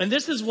 And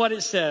this is what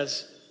it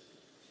says.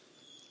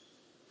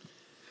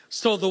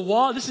 So the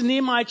wall, this is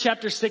Nehemiah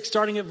chapter 6,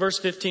 starting at verse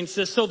 15. It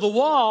says, so the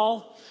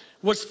wall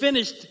was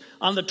finished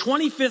on the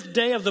 25th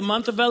day of the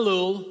month of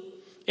Elul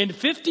in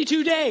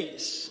 52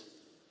 days.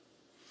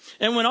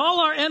 And when all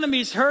our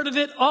enemies heard of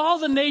it, all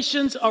the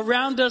nations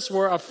around us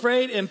were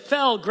afraid and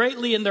fell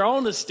greatly in their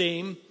own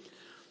esteem,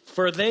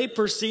 for they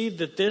perceived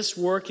that this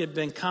work had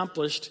been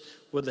accomplished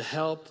with the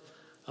help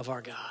of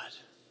our God.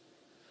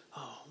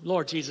 Oh,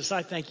 Lord Jesus,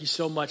 I thank you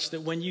so much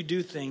that when you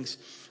do things,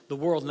 the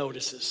world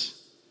notices.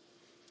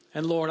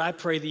 And Lord, I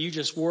pray that you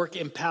just work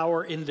in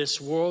power in this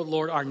world.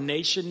 Lord, our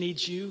nation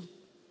needs you.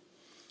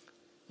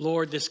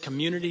 Lord, this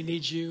community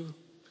needs you.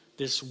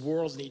 This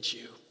world needs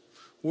you.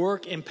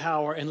 Work in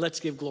power, and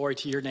let's give glory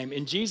to your name.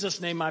 In Jesus'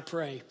 name I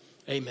pray.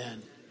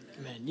 Amen.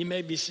 Amen. You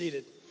may be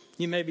seated.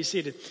 You may be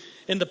seated.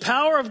 In the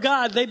power of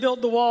God, they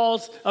built the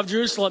walls of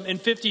Jerusalem in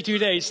 52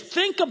 days.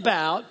 Think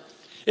about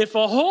if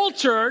a whole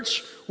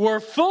church were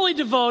fully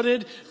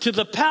devoted to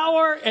the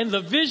power and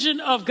the vision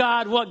of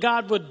God, what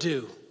God would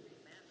do.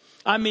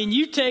 I mean,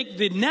 you take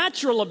the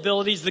natural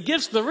abilities, the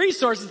gifts, the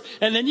resources,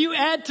 and then you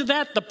add to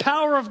that the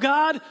power of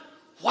God.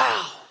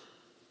 Wow.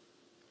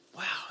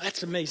 Wow,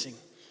 that's amazing.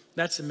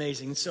 That's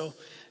amazing. So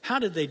how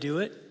did they do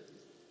it?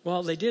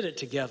 Well, they did it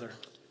together.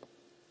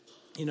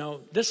 You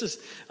know,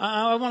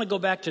 I want to go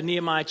back to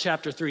Nehemiah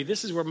chapter 3.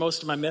 This is where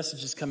most of my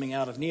message is coming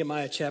out of,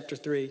 Nehemiah chapter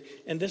 3.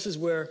 And this is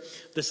where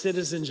the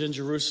citizens in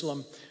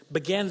Jerusalem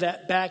began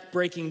that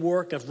back-breaking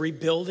work of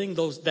rebuilding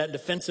that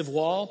defensive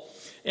wall.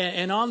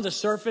 And on the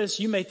surface,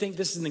 you may think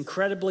this is an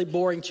incredibly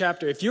boring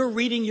chapter. If you're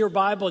reading your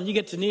Bible and you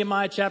get to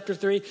Nehemiah chapter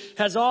 3,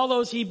 has all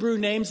those Hebrew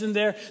names in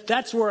there,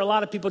 that's where a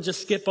lot of people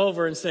just skip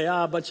over and say,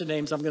 a bunch of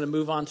names, I'm going to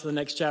move on to the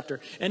next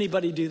chapter.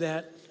 Anybody do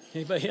that?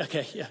 Anybody?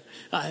 Okay,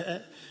 yeah.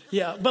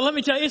 Yeah, but let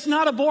me tell you, it's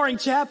not a boring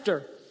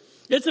chapter.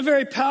 It's a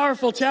very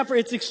powerful chapter.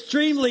 It's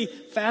extremely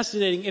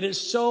fascinating, and it's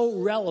so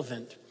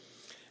relevant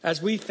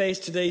as we face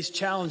today's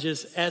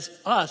challenges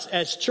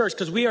as church,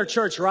 because we are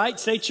church, right?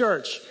 Say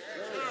church.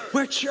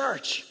 We're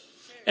church,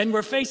 and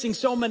we're facing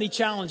so many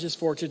challenges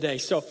for today.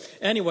 So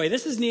anyway,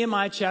 this is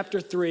Nehemiah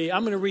chapter 3.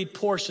 I'm going to read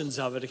portions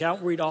of it. Okay? I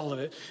won't read all of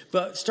it,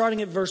 but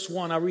starting at verse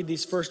 1, I'll read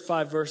these first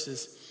 5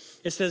 verses.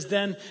 It says,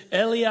 Then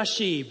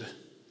Eliashib,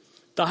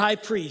 the high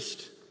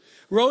priest,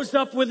 rose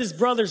up with his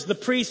brothers, the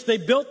priests. They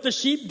built the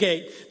sheep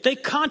gate. They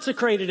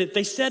consecrated it.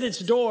 They set its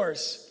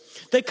doors.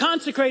 They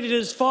consecrated it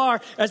as far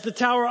as the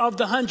Tower of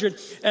the 100,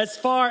 as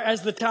far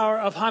as the Tower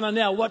of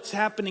Hananel. What's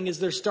happening is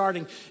they're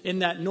starting in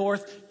that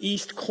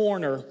northeast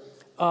corner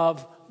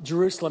of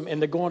Jerusalem,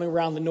 and they're going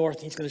around the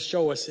north. He's going to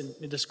show us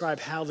and describe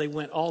how they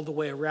went all the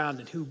way around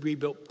and who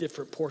rebuilt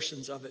different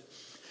portions of it.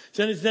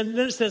 So then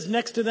it says,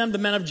 next to them, the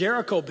men of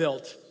Jericho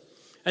built.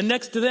 And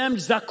next to them,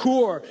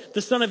 Zakur,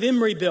 the son of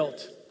Imri,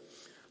 built.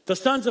 The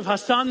sons of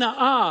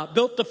Hassanah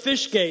built the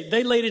fish gate.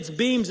 They laid its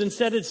beams and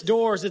set its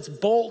doors, its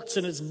bolts,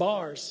 and its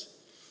bars.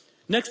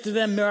 Next to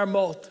them,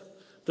 Meremoth,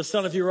 the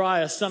son of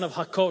Uriah, son of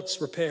Hakots,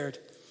 repaired.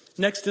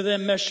 Next to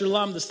them,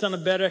 Meshullam, the son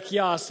of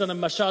Berechiah, son of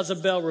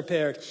Mashazabel,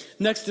 repaired.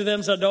 Next to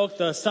them, Zadok,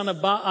 the son of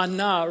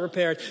Ba'anah,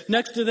 repaired.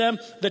 Next to them,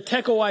 the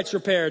Tekoites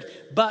repaired.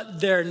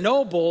 But their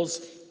nobles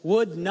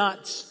would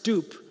not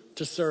stoop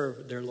to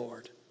serve their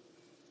Lord.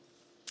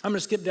 I'm going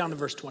to skip down to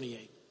verse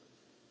 28.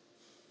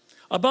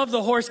 Above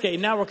the horse gate,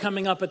 now we're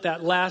coming up at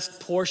that last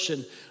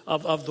portion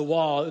of the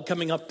wall,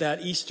 coming up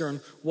that eastern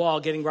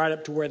wall, getting right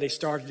up to where they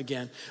started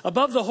again.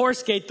 Above the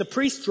horse gate, the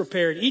priests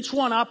repaired, each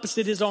one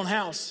opposite his own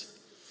house.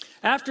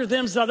 After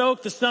them,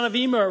 Zadok, the son of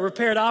Immer,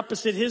 repaired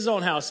opposite his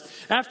own house.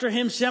 After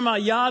him,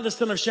 Shemaiah, the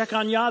son of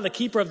Shechaniah, the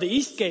keeper of the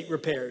east gate,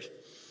 repaired.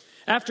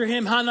 After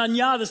him,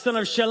 Hananiah, the son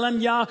of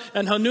Shelemiah,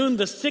 and Hanun,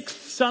 the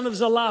sixth son of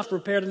Zalaph,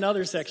 repaired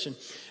another section.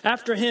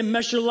 After him,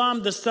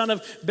 Meshullam, the son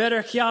of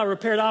Berechiah,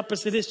 repaired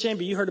opposite his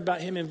chamber. You heard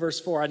about him in verse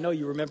 4. I know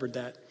you remembered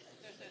that.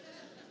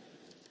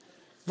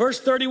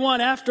 Verse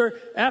 31, after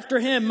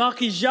him,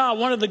 Malchijah,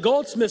 one of the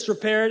goldsmiths,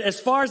 repaired as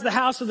far as the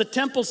house of the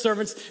temple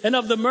servants and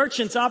of the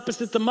merchants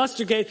opposite the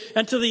muster gate,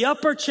 and to the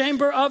upper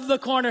chamber of the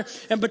corner.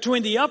 And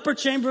between the upper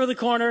chamber of the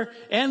corner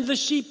and the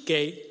sheep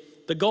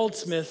gate, the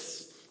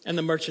goldsmiths and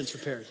the merchants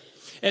repaired.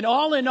 And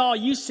all in all,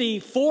 you see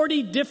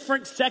 40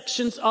 different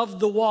sections of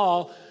the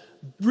wall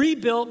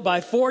rebuilt by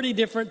 40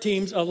 different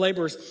teams of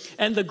laborers.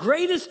 And the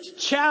greatest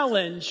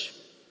challenge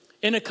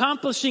in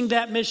accomplishing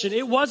that mission,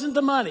 it wasn't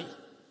the money.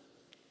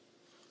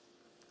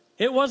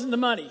 It wasn't the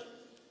money.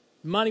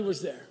 Money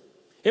was there.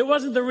 It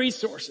wasn't the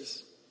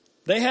resources.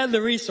 They had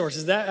the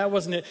resources. That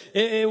wasn't it.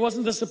 It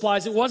wasn't the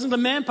supplies. It wasn't the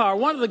manpower.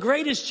 One of the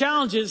greatest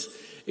challenges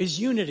is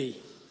unity.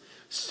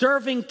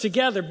 Serving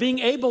together, being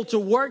able to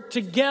work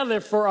together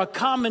for a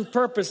common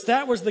purpose.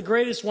 That was the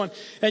greatest one.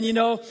 And you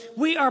know,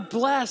 we are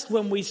blessed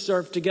when we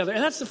serve together.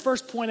 And that's the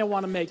first point I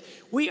want to make.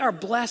 We are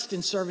blessed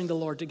in serving the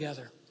Lord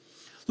together.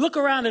 Look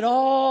around at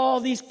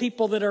all these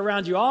people that are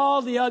around you,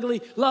 all the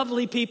ugly,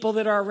 lovely people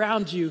that are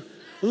around you.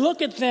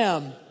 Look at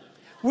them.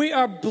 We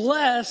are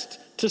blessed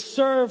to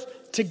serve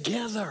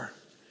together.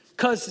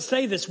 Because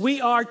say this,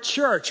 we are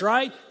church,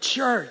 right?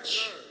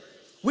 Church.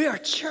 We are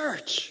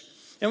church.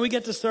 And we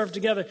get to serve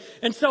together.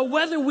 And so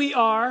whether we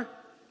are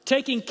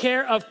taking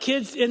care of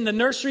kids in the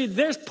nursery,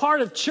 there's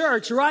part of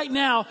church right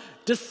now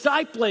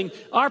discipling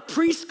our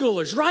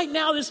preschoolers. Right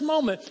now, this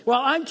moment,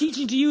 while I'm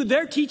teaching to you,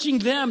 they're teaching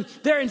them.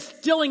 They're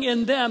instilling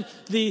in them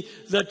the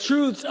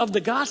truths of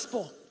the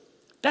gospel.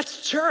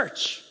 That's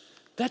church.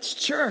 That's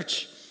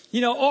church.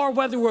 You know, or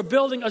whether we're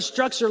building a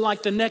structure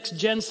like the Next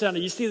Gen Center.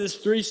 You see this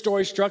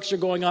 3-story structure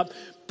going up.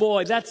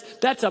 Boy, that's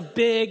a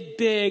big,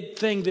 big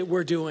thing that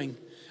we're doing.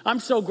 I'm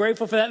so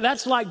grateful for that.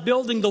 That's like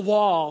building the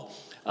wall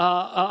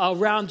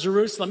around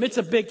Jerusalem. It's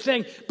a big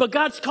thing. But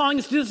God's calling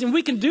us to do this, and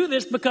we can do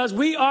this because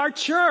we are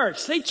church.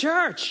 Say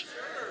church.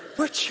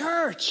 We're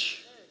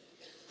church.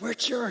 We're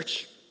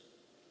church.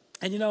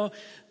 And you know,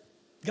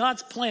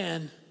 God's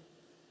plan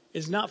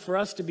is not for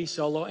us to be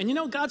solo. And you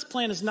know, God's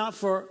plan is not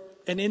for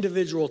an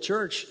individual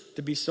church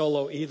to be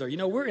solo either. You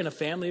know, we're in a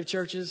family of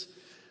churches.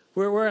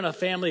 We're in a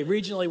family,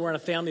 regionally, we're in a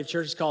family of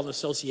churches called an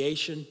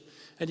association.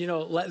 And you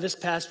know, this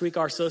past week,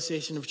 our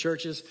association of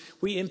churches,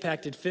 we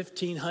impacted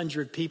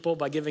 1,500 people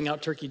by giving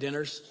out turkey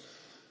dinners.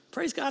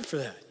 Praise God for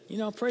that. You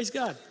know, praise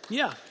God.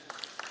 Yeah.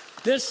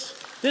 This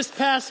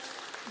past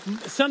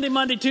Sunday,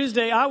 Monday,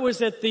 Tuesday, I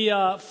was at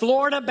the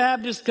Florida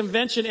Baptist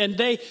Convention, and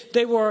they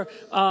were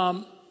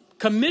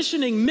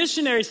commissioning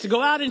missionaries to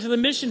go out into the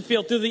mission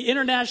field through the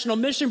International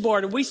Mission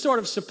Board. And we sort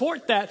of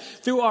support that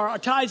through our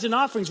tithes and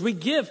offerings. We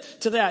give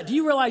to that. Do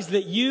you realize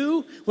that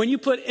when you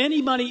put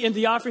any money in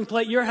the offering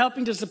plate, you're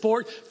helping to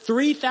support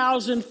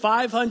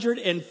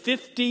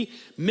 3,550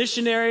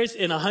 missionaries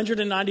in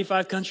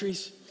 195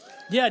 countries?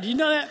 Yeah, do you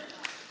know that?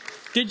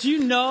 Did you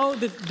know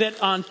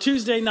that on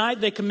Tuesday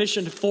night they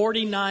commissioned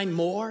 49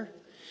 more?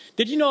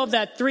 Did you know of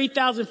that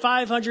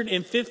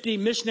 3,550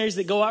 missionaries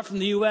that go out from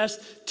the U.S.,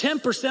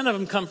 10%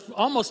 of them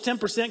almost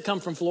 10% come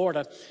from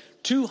Florida.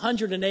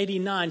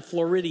 289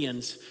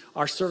 Floridians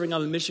are serving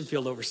on the mission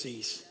field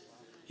overseas.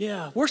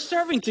 Yeah, we're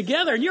serving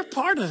together, and you're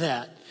part of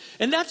that.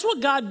 And that's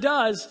what God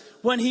does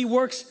when he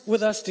works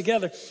with us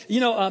together. You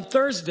know,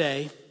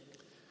 Thursday,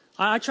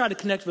 I try to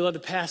connect with other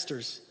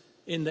pastors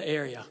in the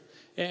area.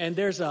 And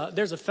there's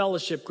a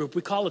fellowship group.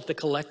 We call it The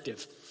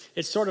Collective.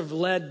 It's sort of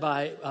led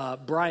by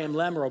Brian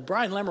Lamoureux.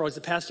 Brian Lamoureux is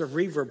the pastor of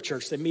Reverb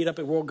Church. They meet up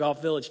at World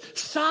Golf Village.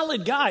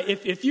 Solid guy.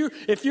 If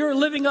you're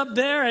living up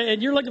there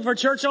and you're looking for a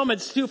church home,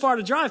 it's too far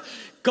to drive,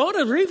 go to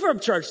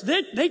Reverb Church.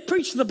 They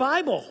preach the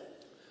Bible.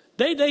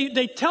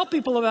 They tell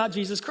people about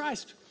Jesus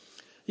Christ.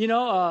 You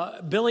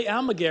know, Billy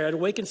Almaguer at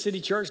Awaken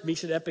City Church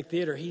meets at Epic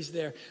Theater. He's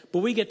there. But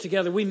we get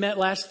together. We met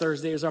last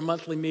Thursday as our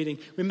monthly meeting.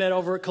 We met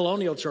over at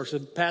Colonial Church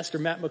with Pastor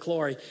Matt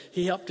McClory.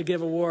 He helped to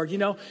give a word, you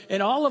know.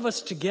 And all of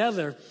us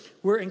together,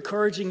 we're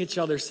encouraging each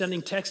other,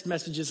 sending text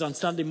messages on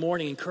Sunday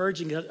morning,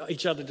 encouraging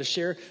each other to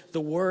share the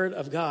word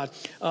of God.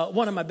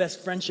 One of my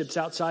best friendships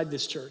outside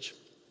this church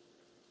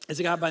is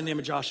a guy by the name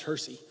of Josh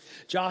Hersey.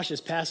 Josh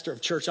is pastor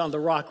of Church on the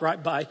Rock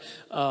right by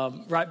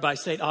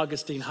St.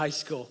 Augustine High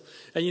School.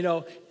 And, you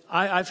know,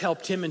 I've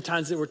helped him in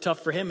times that were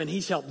tough for him, and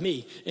he's helped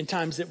me in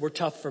times that were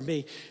tough for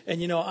me. And,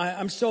 you know,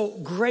 I'm so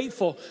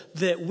grateful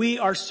that we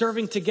are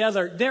serving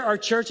together. There are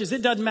churches,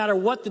 it doesn't matter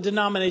what the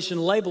denomination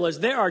label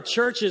is, there are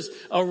churches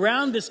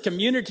around this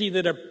community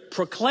that are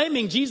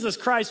proclaiming Jesus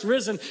Christ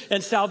risen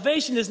and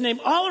salvation is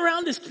named all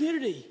around this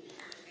community.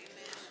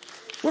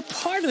 We're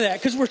part of that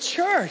because we're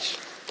church.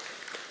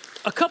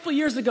 A couple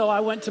years ago, I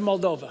went to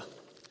Moldova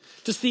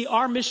to see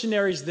our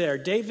missionaries there,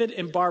 David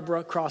and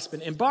Barbara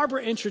Crossman. And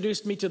Barbara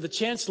introduced me to the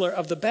chancellor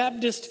of the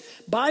Baptist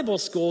Bible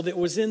School that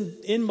was in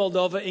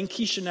Moldova, in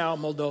Chisinau,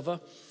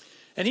 Moldova.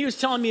 And he was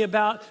telling me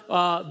about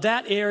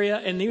that area,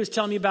 and he was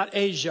telling me about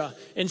Asia,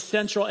 in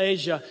Central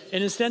Asia.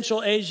 And in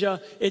Central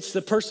Asia, it's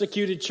the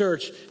persecuted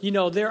church. You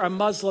know, there are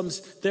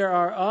Muslims, there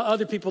are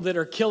other people that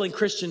are killing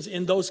Christians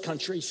in those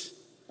countries,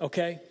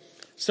 okay?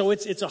 So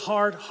it's a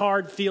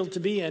hard field to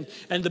be in.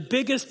 And the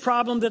biggest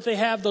problem that they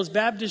have, those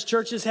Baptist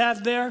churches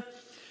have there,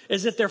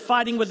 is that they're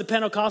fighting with the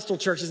Pentecostal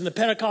churches, and the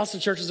Pentecostal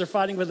churches are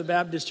fighting with the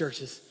Baptist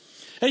churches.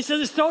 And he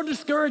says it's so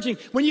discouraging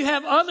when you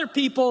have other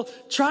people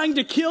trying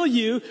to kill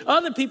you,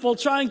 other people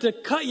trying to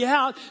cut you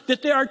out,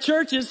 that there are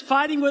churches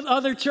fighting with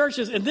other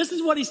churches. And this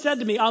is what he said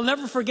to me. I'll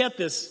never forget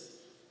this.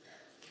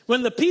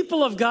 When the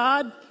people of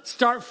God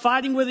start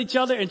fighting with each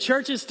other and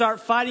churches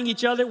start fighting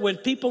each other, when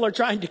people are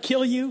trying to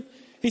kill you,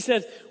 he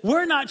says,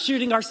 we're not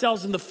shooting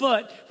ourselves in the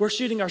foot, we're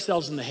shooting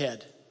ourselves in the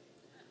head.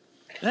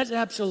 That's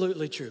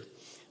absolutely true.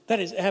 That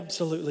is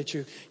absolutely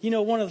true. You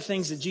know, one of the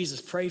things that Jesus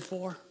prayed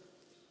for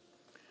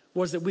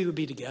was that we would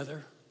be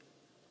together.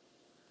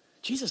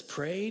 Jesus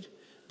prayed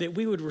that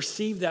we would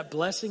receive that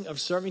blessing of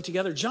serving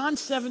together. John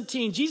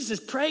 17, Jesus is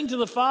praying to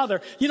the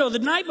Father. You know, the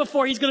night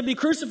before he's going to be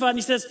crucified,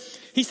 and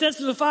he says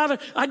to the Father,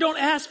 I don't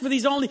ask for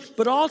these only,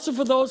 but also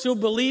for those who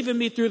believe in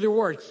me through their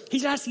word.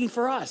 He's asking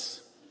for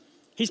us.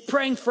 He's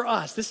praying for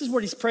us. This is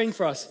what he's praying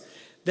for us.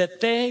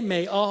 That they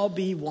may all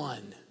be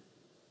one.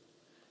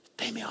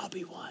 They may all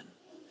be one.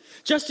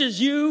 Just as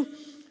you,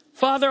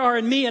 Father, are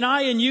in me and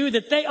I in you,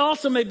 that they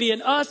also may be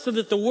in us, so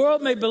that the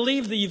world may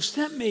believe that you've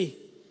sent me.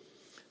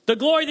 The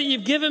glory that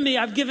you've given me,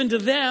 I've given to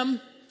them.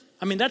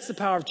 I mean, that's the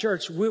power of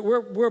church.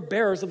 We're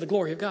bearers of the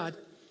glory of God.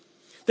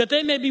 That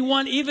they may be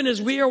one, even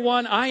as we are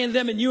one, I and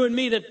them and you and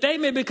me, that they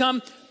may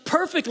become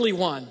perfectly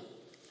one,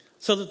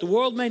 so that the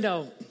world may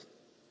know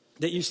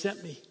that you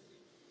sent me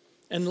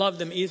and love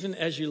them even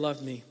as you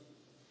love me.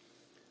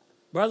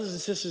 Brothers and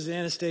sisters in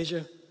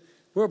Anastasia,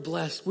 we're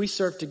blessed. We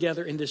serve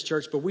together in this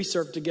church, but we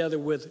serve together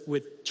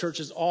with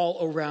churches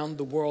all around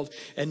the world.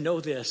 And know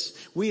this,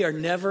 we are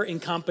never in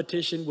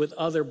competition with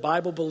other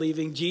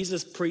Bible-believing,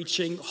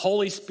 Jesus-preaching,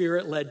 Holy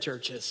Spirit-led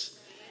churches.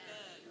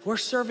 We're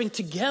serving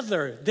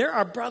together. There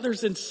are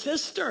brothers and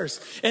sisters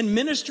and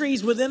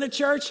ministries within a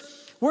church.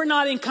 We're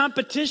not in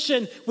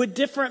competition with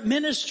different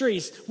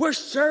ministries. We're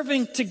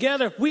serving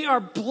together. We are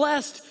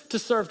blessed to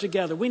serve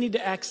together. We need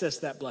to access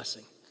that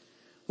blessing.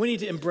 We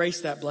need to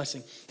embrace that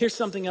blessing. Here's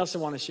something else I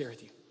want to share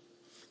with you.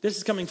 This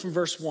is coming from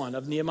verse 1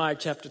 of Nehemiah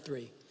chapter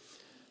 3.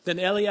 Then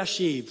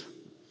Eliashib,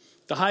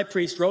 the high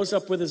priest, rose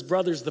up with his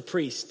brothers, the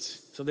priests.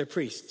 So they're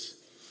priests.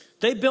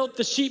 They built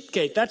the sheep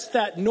gate. That's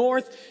that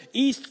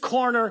northeast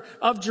corner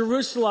of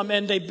Jerusalem.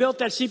 And they built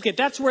that sheep gate.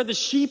 That's where the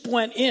sheep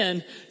went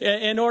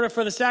in order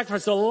for the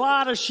sacrifice. A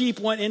lot of sheep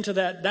went into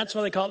that. That's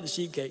why they call it the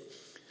sheep gate.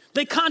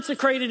 They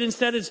consecrated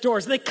instead its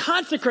doors. They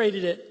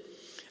consecrated it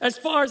as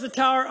far as the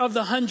Tower of the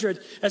 100,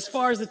 as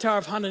far as the Tower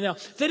of Hananel.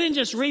 They didn't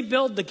just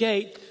rebuild the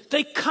gate.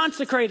 They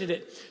consecrated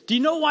it. Do you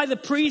know why the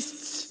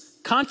priests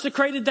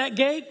consecrated that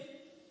gate?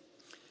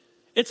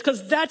 It's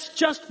because that's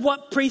just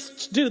what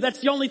priests do. That's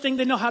the only thing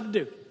they know how to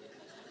do.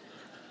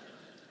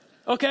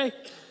 Okay?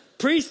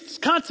 Priests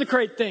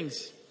consecrate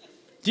things.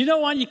 Do you know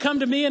why you come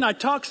to me and I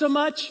talk so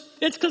much?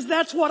 It's because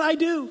that's what I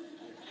do.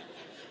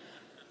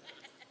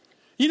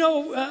 You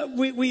know,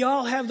 we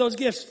all have those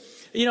gifts.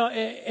 You know,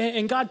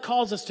 and God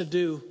calls us to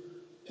do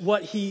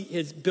what he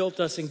has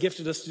built us and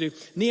gifted us to do.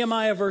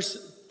 Nehemiah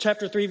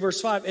chapter 3, verse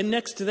 5. And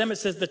next to them it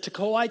says the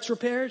Tekoites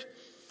repaired,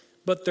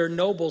 but their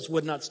nobles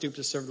would not stoop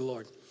to serve the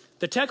Lord.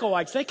 The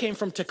Tekoites, they came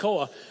from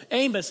Tekoa.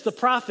 Amos, the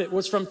prophet,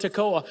 was from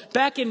Tekoa.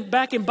 Back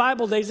in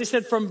Bible days, they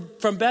said from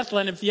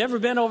Bethlehem. If you ever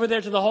been over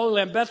there to the Holy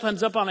Land,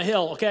 Bethlehem's up on a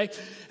hill, okay?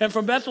 And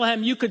from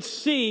Bethlehem, you could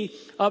see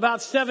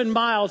about 7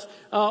 miles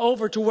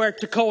over to where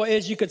Tekoa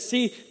is. You could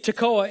see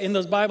Tekoa in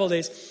those Bible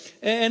days.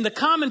 And the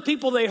common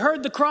people, they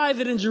heard the cry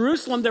that in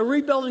Jerusalem, they're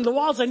rebuilding the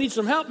walls. They need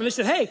some help. And they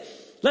said, hey,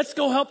 let's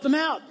go help them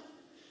out.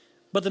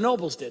 But the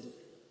nobles didn't.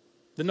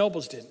 The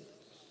nobles didn't,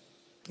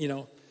 you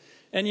know.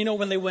 And, you know,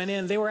 when they went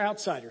in, they were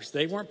outsiders.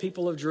 They weren't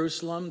people of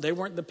Jerusalem. They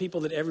weren't the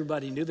people that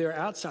everybody knew. They were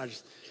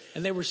outsiders.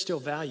 And they were still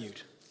valued.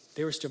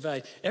 They were still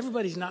valued.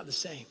 Everybody's not the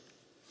same.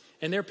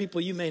 And there are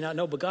people you may not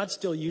know, but God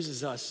still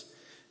uses us.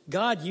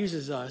 God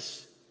uses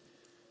us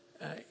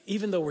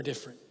even though we're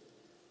different.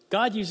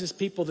 God uses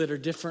people that are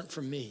different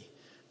from me.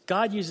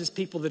 God uses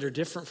people that are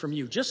different from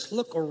you. Just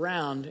look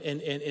around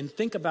and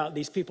think about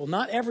these people.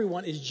 Not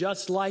everyone is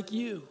just like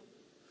you.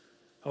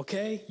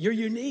 Okay? You're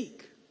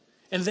unique.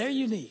 And they're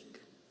unique.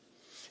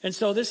 And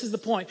so this is the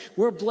point.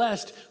 We're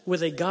blessed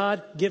with a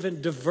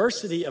God-given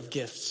diversity of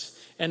gifts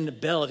and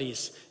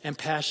abilities and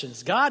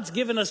passions. God's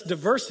given us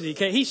diversity,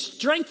 okay? He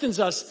strengthens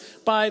us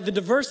by the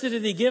diversity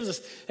that he gives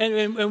us.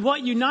 And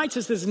what unites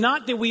us is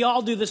not that we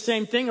all do the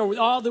same thing or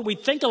all that we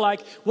think alike.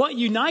 What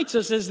unites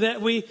us is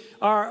that we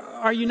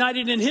are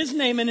united in his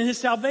name and in his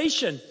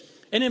salvation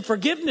and in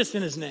forgiveness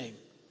in his name.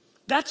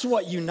 That's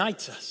what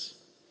unites us.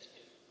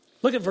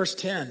 Look at verse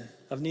 10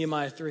 of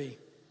Nehemiah 3.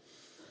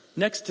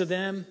 Next to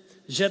them,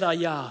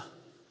 Jedaiah,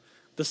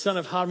 the son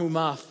of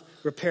Harumaph,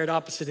 repaired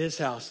opposite his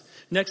house.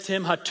 Next to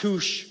him,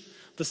 Hattush,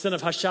 the son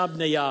of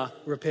Hashabneiah,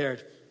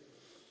 repaired.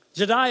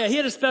 Jedaiah, he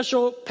had a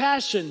special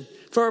passion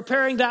for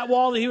repairing that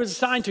wall that he was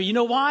assigned to. You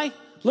know why?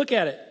 Look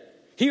at it.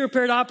 He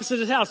repaired opposite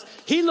his house.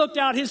 He looked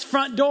out his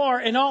front door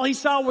and all he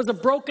saw was a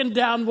broken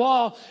down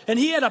wall. And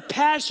he had a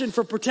passion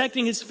for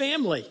protecting his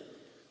family.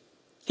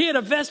 He had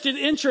a vested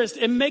interest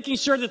in making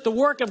sure that the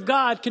work of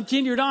God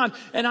continued on.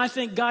 And I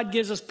think God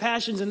gives us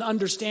passions and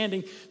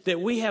understanding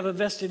that we have a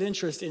vested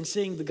interest in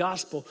seeing the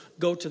gospel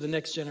go to the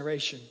next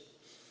generation.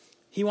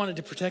 He wanted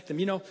to protect them.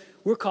 You know,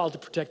 we're called to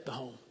protect the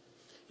home.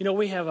 You know,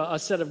 we have a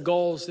set of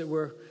goals that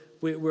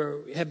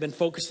we have been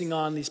focusing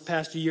on these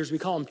past few years. We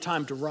call them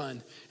Time to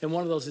Run. And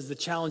one of those is the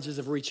challenges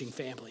of reaching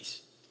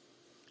families.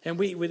 And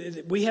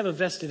we have a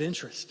vested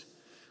interest.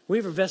 We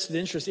have a vested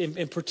interest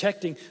in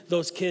protecting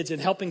those kids and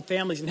helping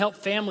families and help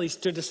families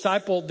to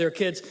disciple their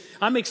kids.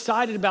 I'm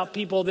excited about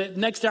people that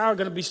next hour are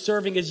going to be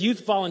serving as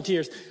youth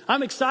volunteers.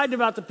 I'm excited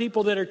about the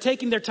people that are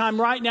taking their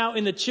time right now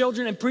in the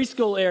children and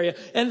preschool area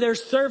and they're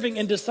serving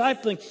and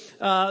discipling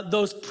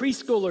those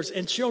preschoolers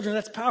and children.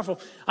 That's powerful.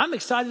 I'm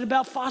excited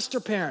about foster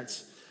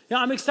parents. You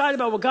know, I'm excited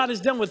about what God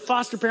has done with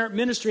foster parent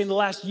ministry in the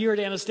last year at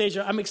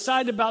Anastasia. I'm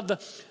excited about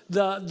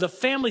the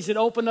families that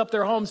open up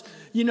their homes.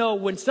 You know,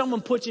 when someone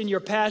puts in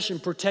your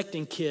passion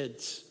protecting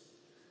kids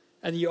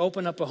and you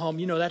open up a home,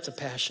 you know, that's a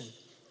passion.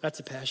 That's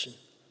a passion,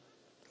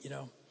 you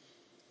know.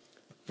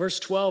 Verse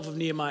 12 of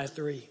Nehemiah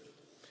 3.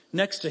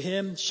 Next to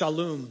him,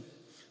 Shallum,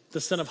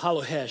 the son of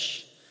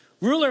Halohesh,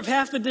 ruler of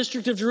half the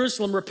district of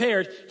Jerusalem,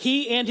 repaired,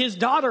 he and his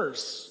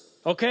daughters.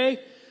 Okay?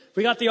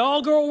 We got the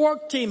all-girl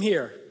work team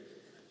here.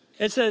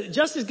 It says,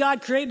 just as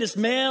God created us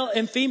male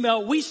and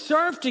female, we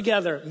serve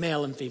together,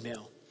 male and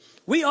female.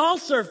 We all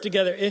serve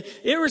together,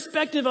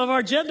 irrespective of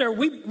our gender.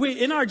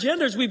 We in our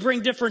genders, we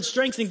bring different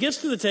strengths and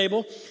gifts to the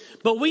table,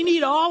 but we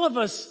need all of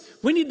us.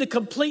 We need the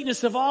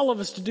completeness of all of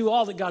us to do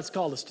all that God's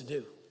called us to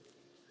do.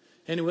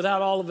 And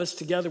without all of us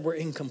together, we're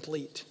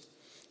incomplete.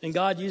 And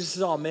God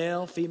uses all,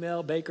 male,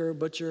 female, baker,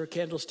 butcher,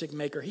 candlestick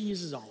maker. He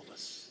uses all of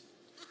us.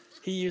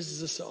 He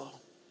uses us all.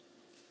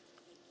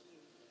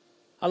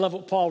 I love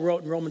what Paul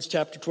wrote in Romans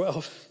chapter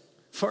 12.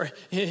 For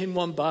in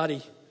one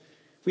body,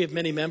 we have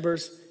many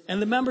members, and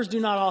the members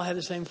do not all have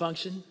the same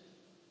function.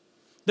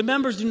 The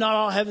members do not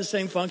all have the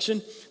same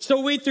function.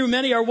 So we through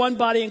many are one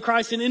body in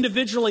Christ and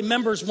individually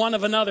members one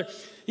of another.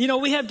 You know,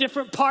 we have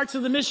different parts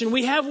of the mission.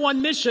 We have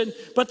one mission,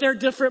 but there are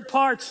different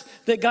parts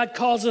that God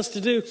calls us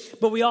to do.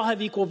 But we all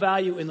have equal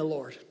value in the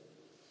Lord.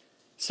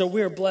 So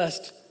we are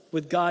blessed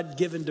with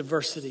God-given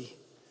diversity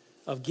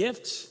of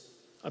gifts,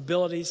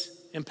 abilities,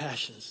 and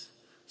passions.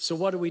 So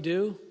what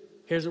do?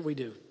 Here's what we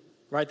do.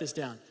 Write this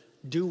down.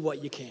 Do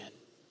what you can.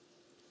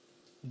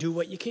 Do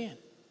what you can.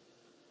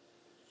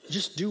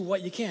 Just do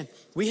what you can.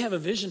 We have a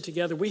vision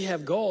together. We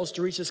have goals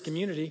to reach this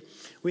community.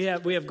 We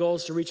have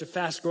goals to reach a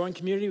fast-growing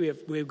community.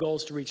 We have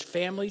goals to reach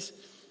families.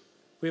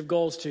 We have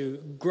goals to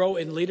grow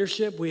in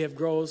leadership. We have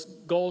goals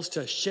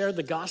to share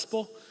the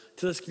gospel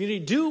to this community.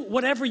 Do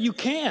whatever you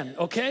can,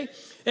 okay?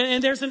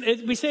 And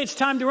we say it's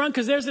time to run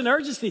because there's an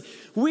urgency.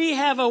 We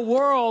have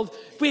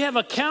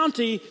a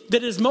county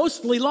that is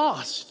mostly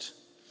lost.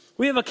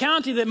 We have a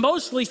county that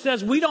mostly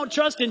says we don't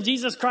trust in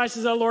Jesus Christ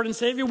as our Lord and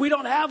Savior. We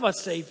don't have a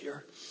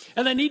Savior.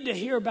 And they need to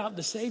hear about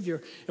the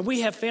Savior. And we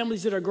have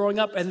families that are growing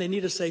up and they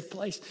need a safe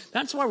place.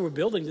 That's why we're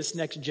building this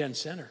Next Gen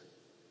Center.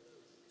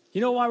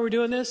 You know why we're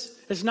doing this?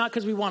 It's not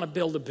because we want to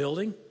build a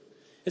building.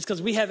 It's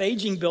because we have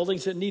aging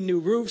buildings that need new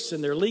roofs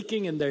and they're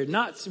leaking and they're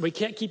not. We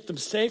can't keep them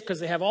safe because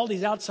they have all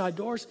these outside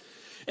doors.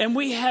 And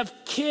we have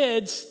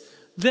kids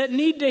that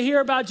need to hear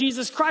about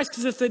Jesus Christ,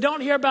 because if they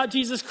don't hear about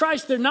Jesus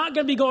Christ, they're not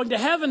going to be going to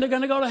heaven. They're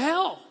going to go to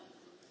hell.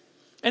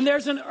 And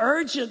there's an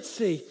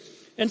urgency.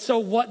 And so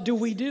what do?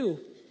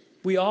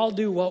 We all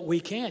do what we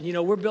can. You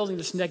know, we're building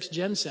this Next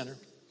Gen Center.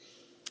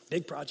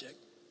 Big project.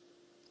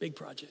 Big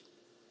project.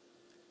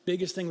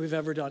 Biggest thing we've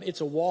ever done.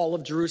 It's a wall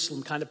of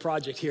Jerusalem kind of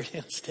project here at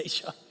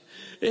Anastasia.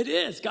 It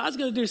is. God's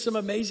going to do some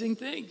amazing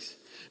things.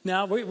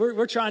 Now,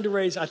 we're trying to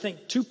raise, I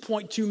think,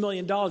 $2.2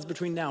 million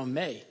between now and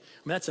May. I mean,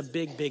 that's a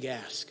big, big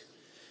ask.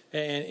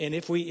 And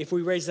if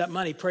we raise that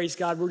money, praise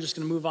God, we're just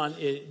going to move on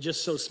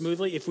just so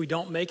smoothly. If we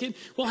don't make it,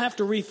 we'll have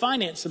to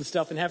refinance some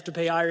stuff and have to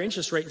pay higher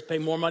interest rates, pay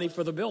more money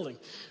for the building.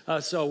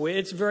 So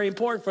it's very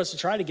important for us to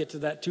try to get to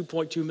that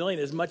 $2.2 million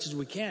as much as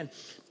we can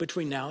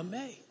between now and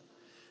May.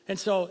 And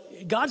so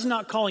God's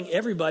not calling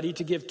everybody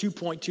to give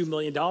 $2.2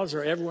 million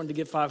or everyone to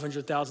give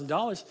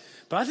 $500,000.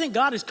 But I think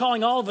God is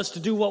calling all of us to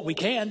do what we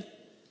can.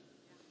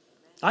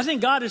 I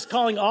think God is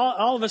calling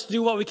all of us to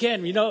do what we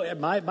can. You know,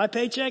 my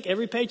paycheck,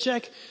 every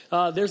paycheck,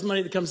 there's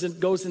money that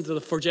goes into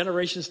for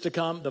generations to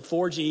come, the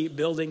 4G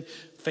Building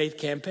Faith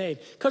Campaign.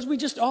 Because we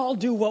just all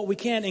do what we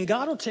can, and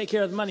God will take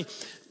care of the money.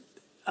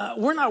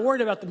 We're not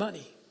worried about the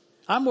money.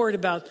 I'm worried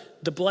about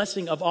the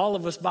blessing of all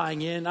of us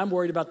buying in. I'm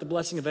worried about the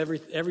blessing of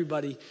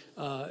everybody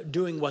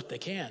doing what they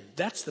can.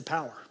 That's the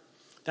power.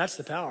 That's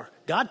the power.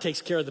 God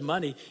takes care of the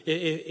money.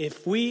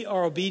 If we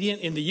are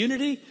obedient in the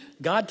unity,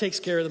 God takes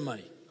care of the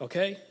money.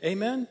 Okay?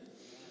 Amen?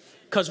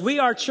 Because we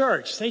are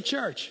church. Say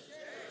church.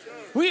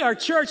 We are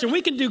church, and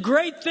we can do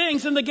great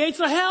things, and the gates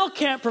of hell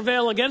can't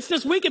prevail against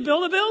us. We can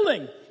build a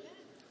building.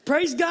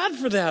 Praise God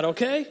for that,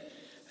 okay?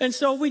 And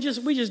so we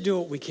just do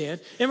what we can.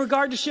 In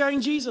regard to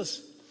sharing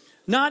Jesus,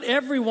 not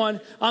everyone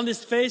on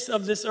this face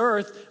of this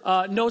earth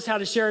knows how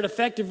to share it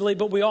effectively,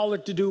 but we all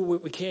have to do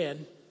what we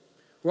can.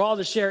 We're all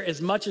to share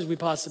as much as we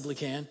possibly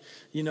can,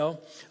 you know.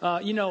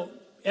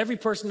 Every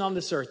person on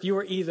this earth, you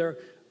are either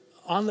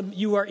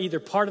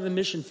part of the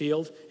mission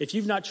field. If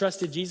you've not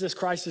trusted Jesus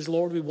Christ as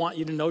Lord, we want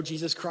you to know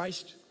Jesus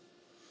Christ.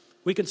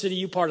 We consider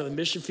you part of the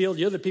mission field.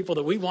 You're the people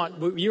that we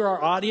want. You're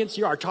our audience.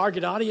 You're our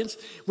target audience.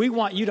 We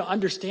want you to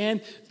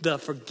understand the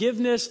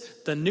forgiveness,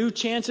 the new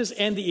chances,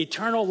 and the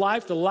eternal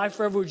life, the life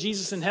forever with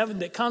Jesus in heaven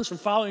that comes from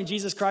following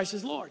Jesus Christ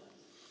as Lord.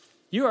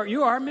 You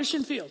are our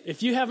mission field.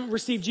 If you haven't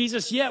received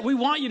Jesus yet, we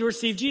want you to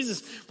receive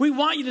Jesus. We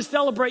want you to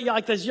celebrate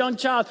like this young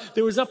child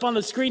that was up on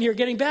the screen here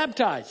getting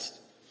baptized.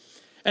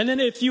 And then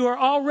if you are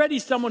already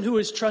someone who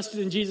is trusted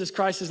in Jesus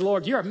Christ as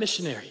Lord, you're a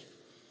missionary.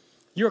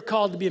 You're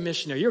called to be a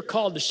missionary. You're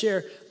called to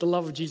share the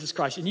love of Jesus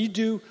Christ. And you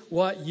do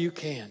what you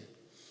can.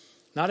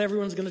 Not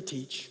everyone's going to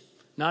teach.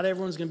 Not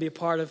everyone's going to be a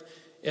part of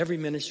every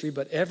ministry,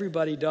 but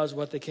everybody does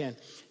what they can.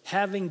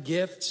 Having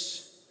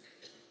gifts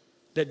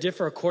that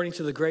differ according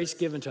to the grace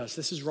given to us.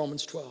 This is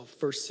Romans 12,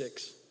 verse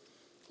 6.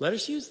 Let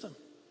us use them.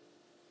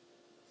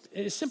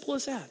 It's as simple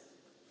as that.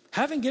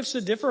 Having gifts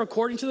that differ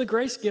according to the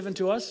grace given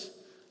to us,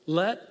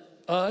 let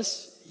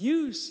us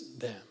use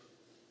them.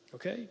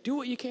 Okay? Do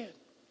what you can.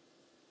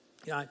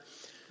 Yeah,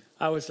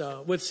 I was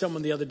with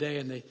someone the other day,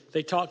 and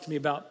they talked to me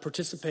about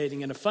participating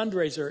in a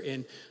fundraiser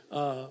in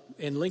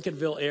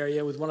Lincolnville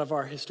area with one of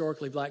our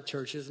historically black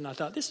churches, and I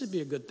thought this would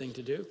be a good thing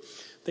to do.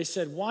 They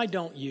said, why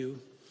don't you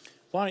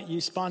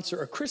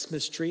sponsor a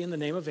Christmas tree in the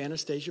name of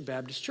Anastasia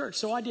Baptist Church?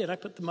 So I did. I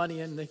put the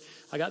money in.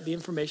 I got the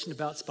information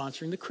about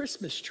sponsoring the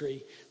Christmas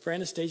tree for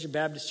Anastasia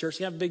Baptist Church.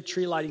 They have a big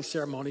tree lighting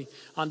ceremony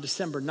on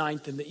December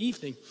 9th in the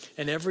evening.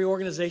 And every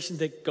organization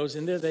that goes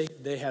in there,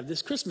 they have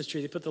this Christmas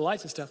tree. They put the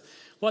lights and stuff.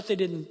 What I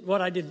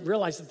didn't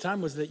realize at the time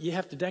was that you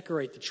have to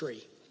decorate the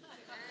tree.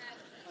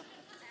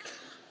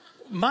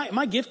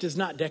 My gift is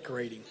not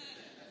decorating.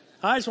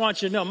 I just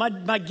want you to know,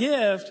 my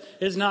gift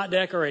is not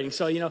decorating.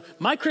 So,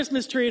 my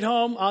Christmas tree at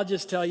home, I'll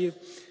just tell you,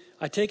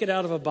 I take it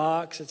out of a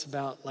box. It's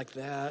about like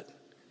that,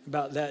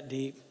 about that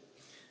deep.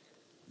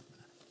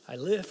 I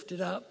lift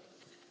it up.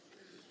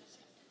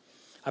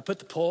 I put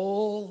the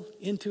pole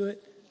into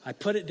it. I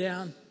put it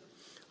down.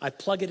 I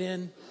plug it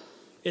in.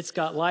 It's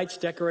got lights,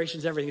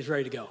 decorations, everything is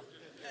ready to go.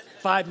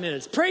 5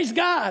 minutes. Praise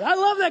God. I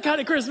love that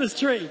kind of Christmas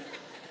tree.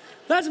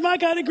 That's my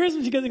kind of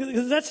Christmas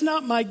because that's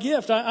not my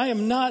gift. I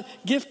am not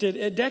gifted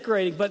at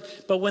decorating.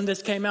 But when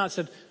this came out, I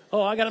said,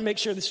 oh, I got to make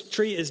sure this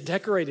tree is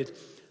decorated.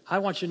 I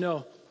want you to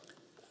know,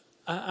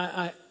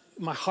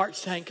 my heart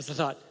sank because I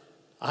thought,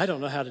 I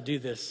don't know how to do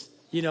this.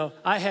 You know,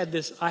 I have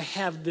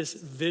this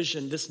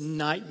vision, this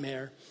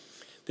nightmare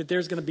that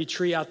there's going to be a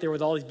tree out there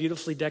with all these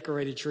beautifully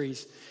decorated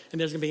trees.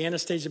 And there's going to be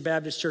Anastasia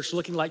Baptist Church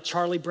looking like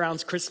Charlie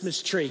Brown's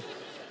Christmas tree.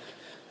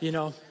 You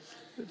know,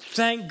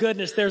 thank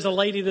goodness there's a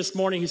lady this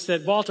morning who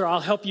said, Walter, I'll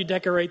help you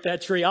decorate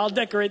that tree. I'll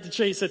decorate the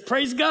tree. He said,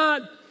 praise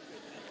God.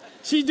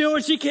 She's doing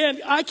what she can.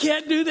 I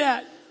can't do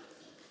that.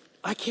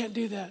 I can't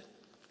do that.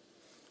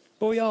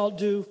 But we all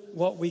do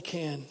what we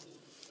can.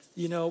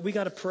 You know, we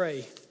got to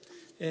pray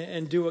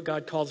and do what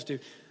God calls us to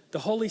do. The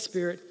Holy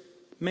Spirit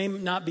may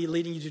not be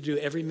leading you to do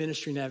every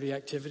ministry and every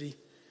activity.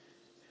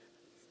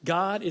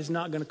 God is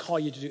not going to call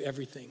you to do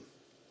everything.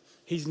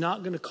 He's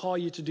not going to call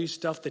you to do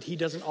stuff that he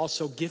doesn't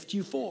also gift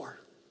you for.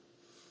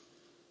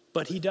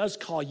 But he does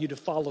call you to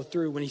follow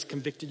through when he's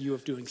convicted you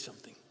of doing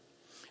something.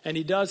 And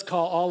he does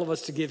call all of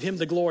us to give him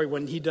the glory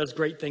when he does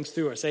great things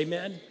through us.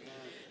 Amen?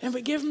 And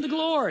we give him the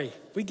glory.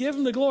 We give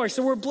him the glory.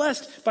 So we're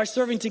blessed by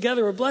serving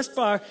together. We're blessed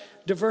by our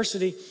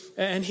diversity.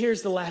 And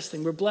here's the last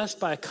thing. We're blessed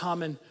by a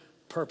common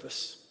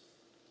purpose.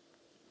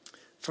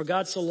 For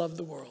God so loved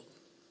the world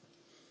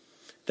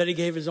that he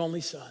gave his only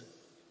son,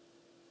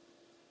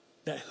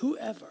 that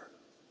whoever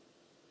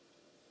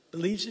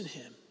believes in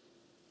him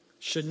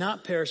should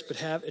not perish but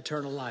have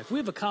eternal life. We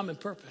have a common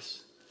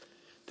purpose,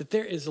 that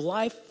there is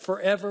life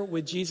forever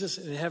with Jesus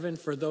in heaven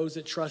for those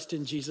that trust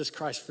in Jesus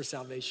Christ for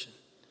salvation.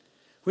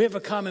 We have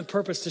a common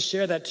purpose to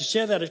share that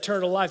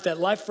eternal life, that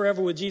life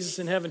forever with Jesus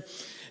in heaven.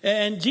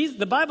 And Jesus,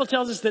 the Bible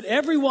tells us that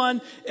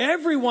everyone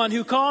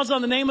who calls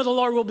on the name of the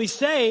Lord will be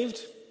saved.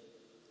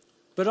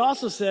 But it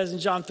also says in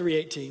John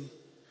 3:18,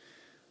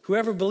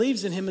 whoever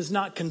believes in him is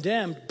not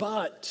condemned,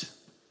 but,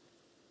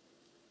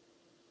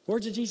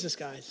 words of Jesus,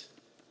 guys,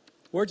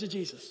 words of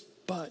Jesus,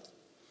 but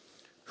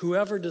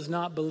whoever does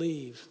not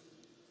believe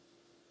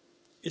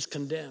is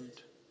condemned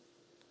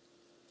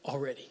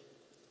already.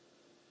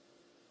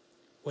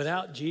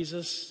 Without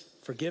Jesus'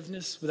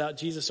 forgiveness, without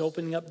Jesus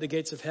opening up the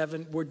gates of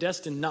heaven, we're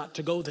destined not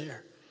to go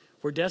there.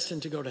 We're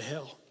destined to go to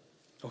hell,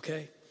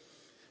 okay?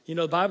 You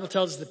know, the Bible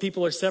tells us that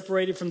people are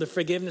separated from the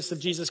forgiveness of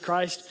Jesus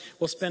Christ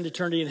will spend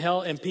eternity in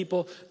hell, and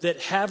people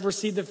that have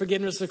received the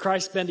forgiveness of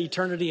Christ spend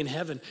eternity in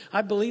heaven.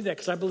 I believe that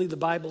because I believe the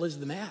Bible is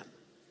the map,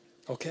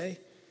 okay?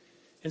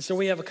 And so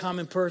we have a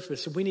common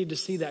purpose, and we need to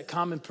see that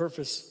common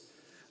purpose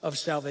of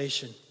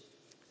salvation.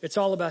 It's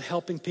all about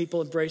helping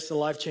people embrace the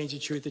life-changing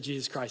truth of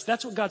Jesus Christ.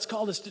 That's what God's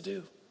called us to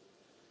do.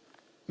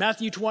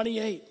 Matthew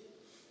 28,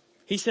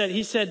 he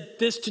said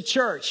this to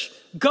church,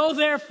 go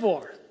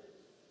therefore.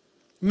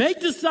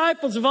 Make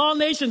disciples of all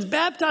nations,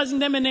 baptizing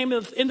them in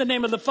the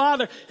name of the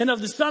Father and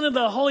of the Son and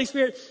of the Holy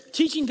Spirit,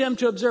 teaching them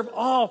to observe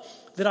all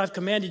that I've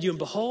commanded you. And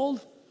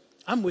behold,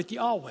 I'm with you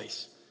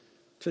always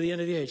to the end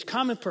of the age.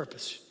 Common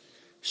purpose,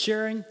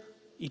 sharing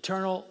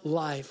eternal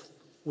life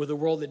with a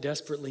world that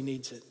desperately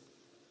needs it.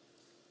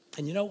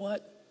 And you know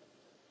what?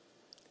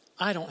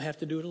 I don't have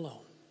to do it alone.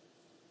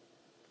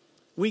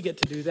 We get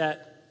to do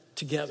that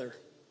together.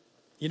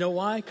 You know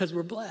why? Because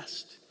we're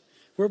blessed.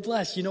 We're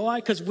blessed. You know why?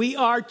 Because we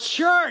are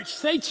church.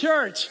 Say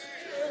church.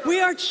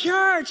 We are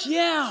church.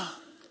 Yeah.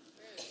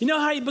 You know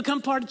how you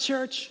become part of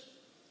church?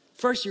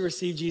 First, you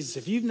receive Jesus.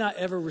 If you've not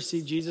ever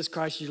received Jesus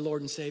Christ as your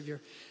Lord and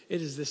Savior,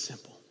 it is this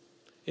simple.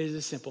 It is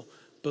this simple.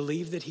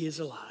 Believe that he is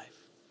alive.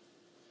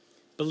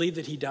 Believe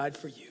that he died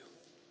for you.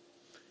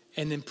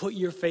 And then put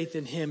your faith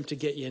in him to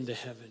get you into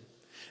heaven.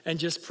 And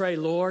just pray,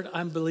 Lord,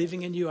 I'm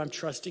believing in you. I'm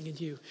trusting in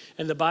you.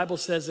 And the Bible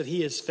says that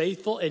he is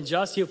faithful and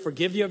just. He'll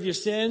forgive you of your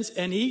sins.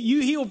 And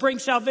he will bring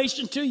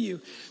salvation to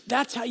you.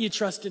 That's how you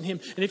trust in him.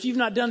 And if you've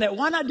not done that,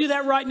 why not do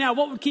that right now?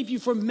 What would keep you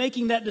from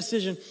making that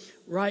decision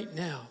right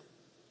now?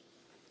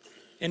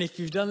 And if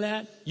you've done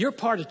that, you're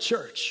part of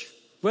church.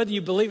 Whether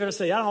you believe it or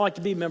say, I don't like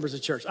to be members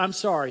of church. I'm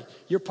sorry.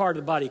 You're part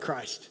of the body of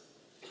Christ.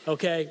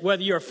 Okay?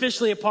 Whether you're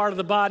officially a part of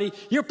the body,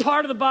 you're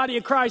part of the body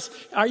of Christ.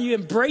 Are you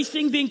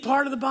embracing being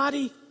part of the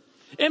body?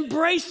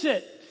 Embrace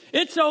it.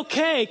 It's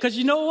okay. Because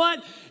you know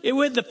what?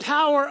 With the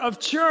power of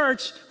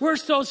church, we're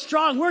so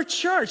strong. We're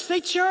church. Say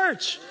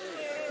church.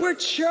 We're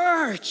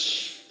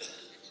church.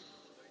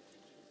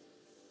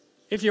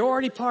 If you're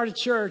already part of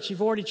church,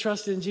 you've already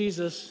trusted in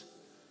Jesus,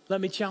 let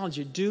me challenge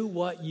you. Do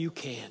what you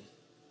can.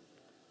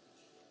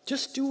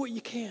 Just do what you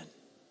can.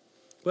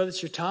 Whether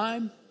it's your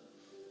time,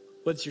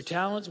 whether it's your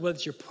talents, whether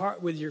it's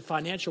with your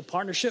financial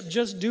partnership,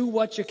 just do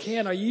what you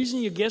can. Are you using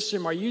your gifts for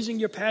him? Are you using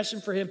your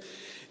passion for him?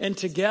 And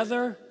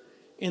together,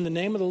 in the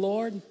name of the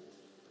Lord,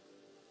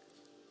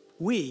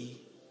 we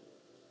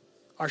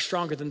are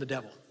stronger than the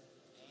devil.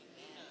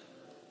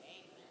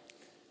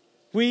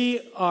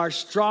 We are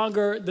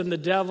stronger than the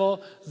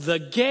devil. The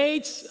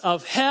gates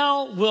of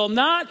hell will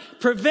not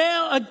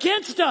prevail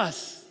against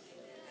us.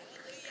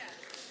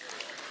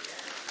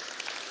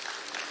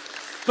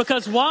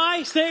 Because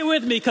why? Say it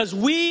with me. Because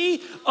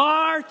we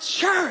are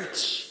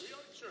church.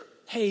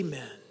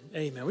 Amen.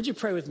 Amen. Would you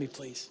pray with me,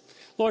 please?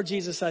 Lord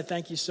Jesus, I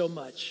thank you so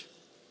much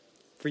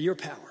for your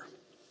power.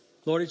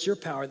 Lord, it's your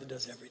power that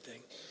does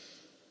everything.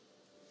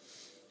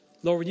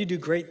 Lord, would you do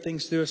great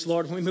things through us?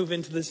 Lord, when we move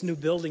into this new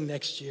building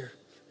next year,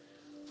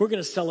 we're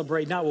going to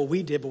celebrate not what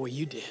we did, but what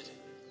you did.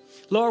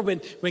 Lord,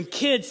 when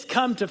kids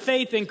come to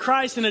faith in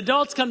Christ and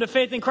adults come to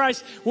faith in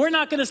Christ, we're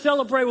not going to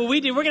celebrate what we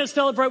did. We're going to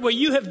celebrate what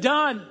you have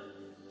done.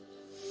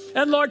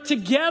 And Lord,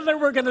 together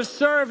we're going to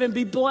serve and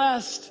be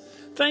blessed.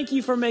 Thank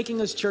you for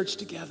making us church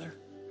together.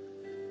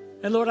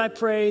 And Lord, I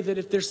pray that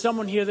if there's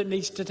someone here that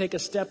needs to take a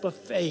step of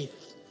faith,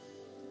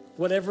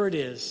 whatever it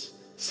is,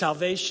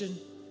 salvation,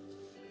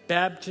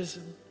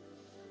 baptism,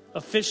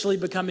 officially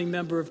becoming a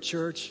member of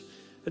church,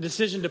 a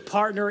decision to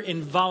partner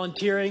in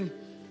volunteering,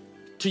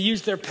 to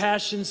use their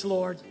passions,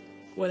 Lord,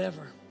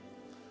 whatever.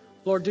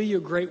 Lord, do your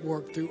great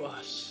work through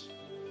us.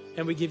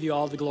 And we give you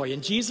all the glory.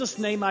 In Jesus'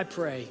 name I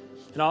pray.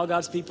 And all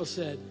God's people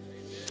said,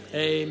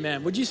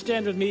 amen. Would you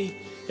stand with me?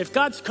 If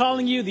God's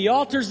calling you, the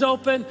altar's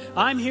open.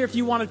 I'm here if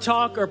you want to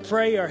talk or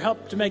pray or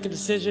help to make a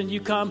decision. You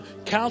come.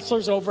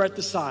 Counselors over at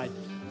the side.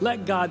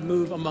 Let God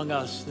move among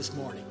us this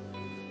morning.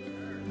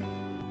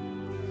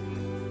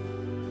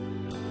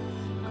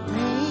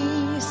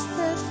 Grace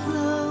that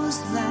flows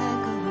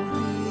like a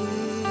river,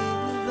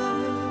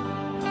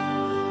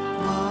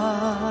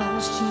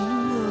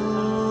 washing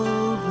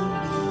over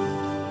me.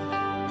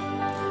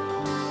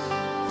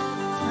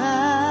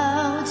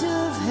 Fount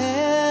of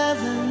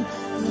heaven,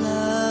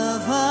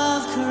 love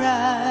of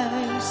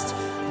Christ,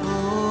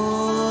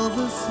 overflowing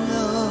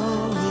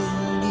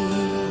me.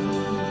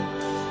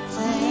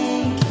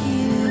 Thank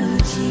you,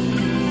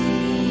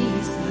 Jesus.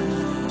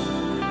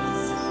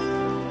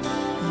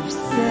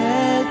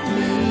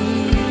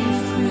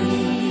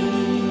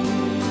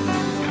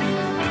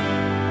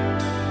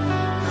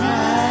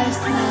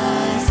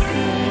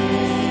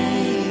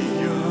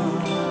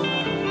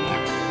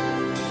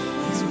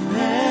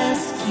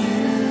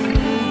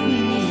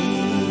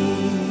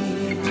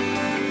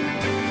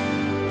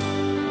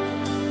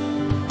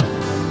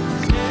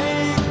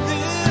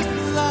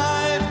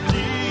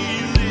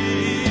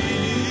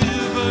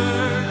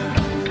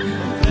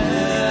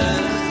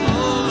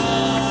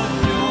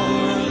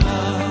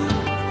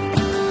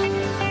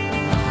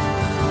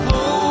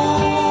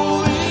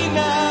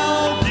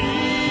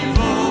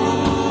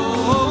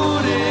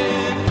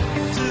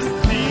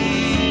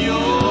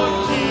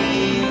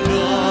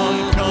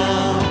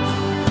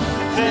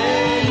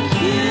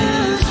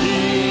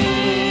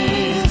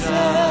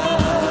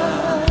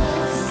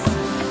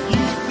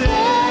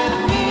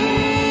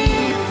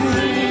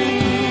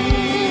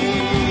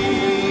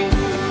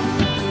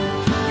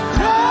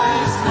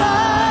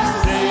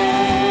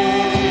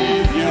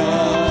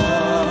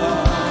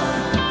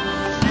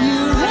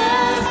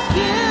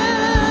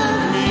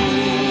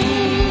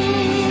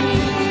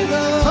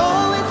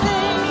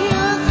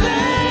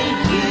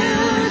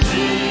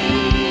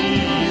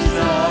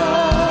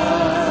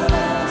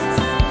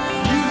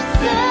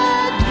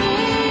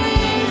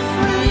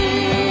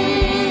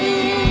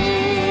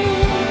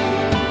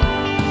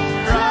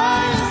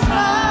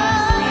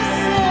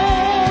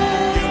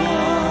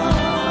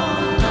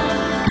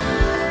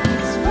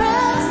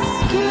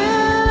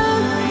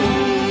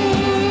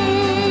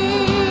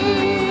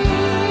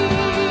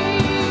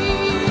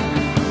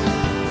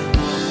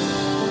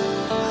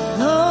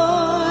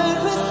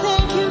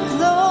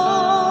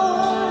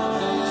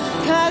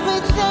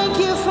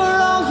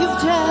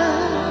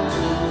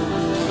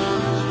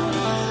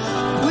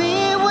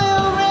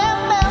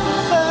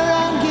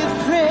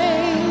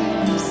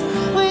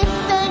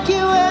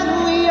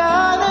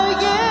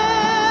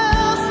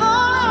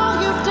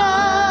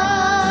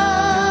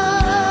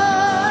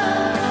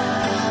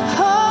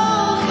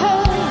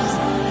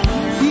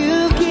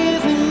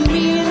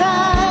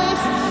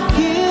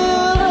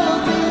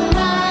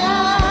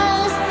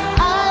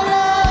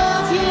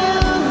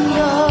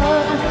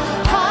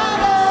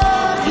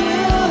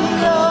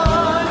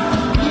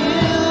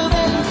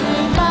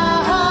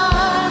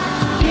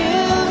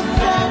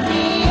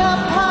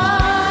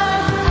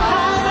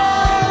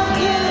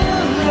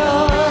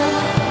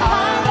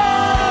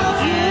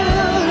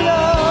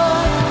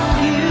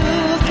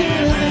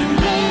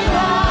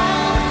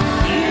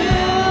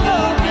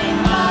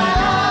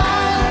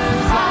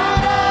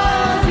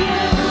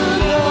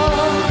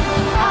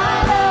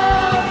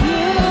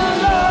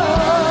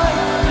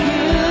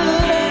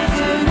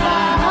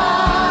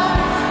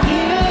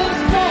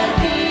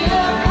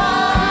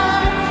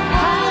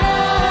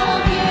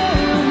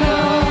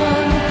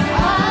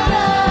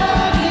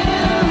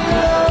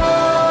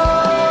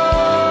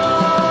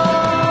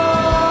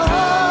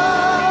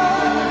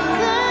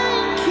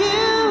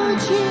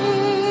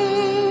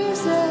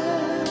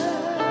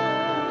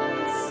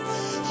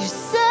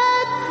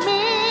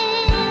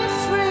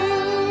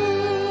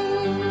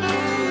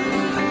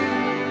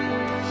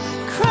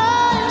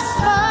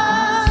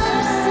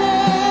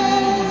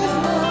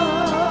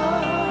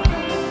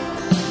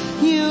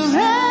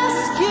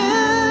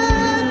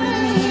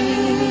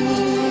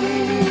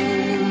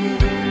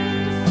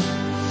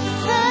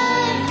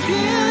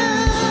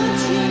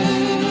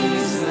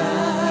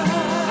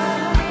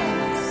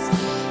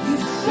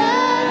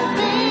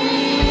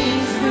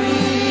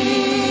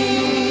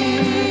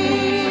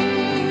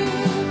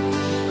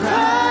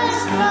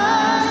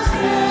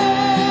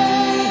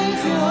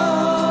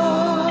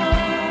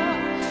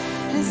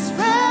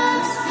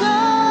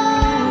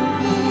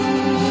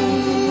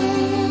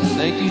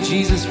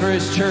 Jesus for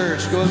his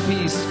church. Go in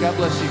peace. God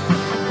bless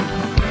you.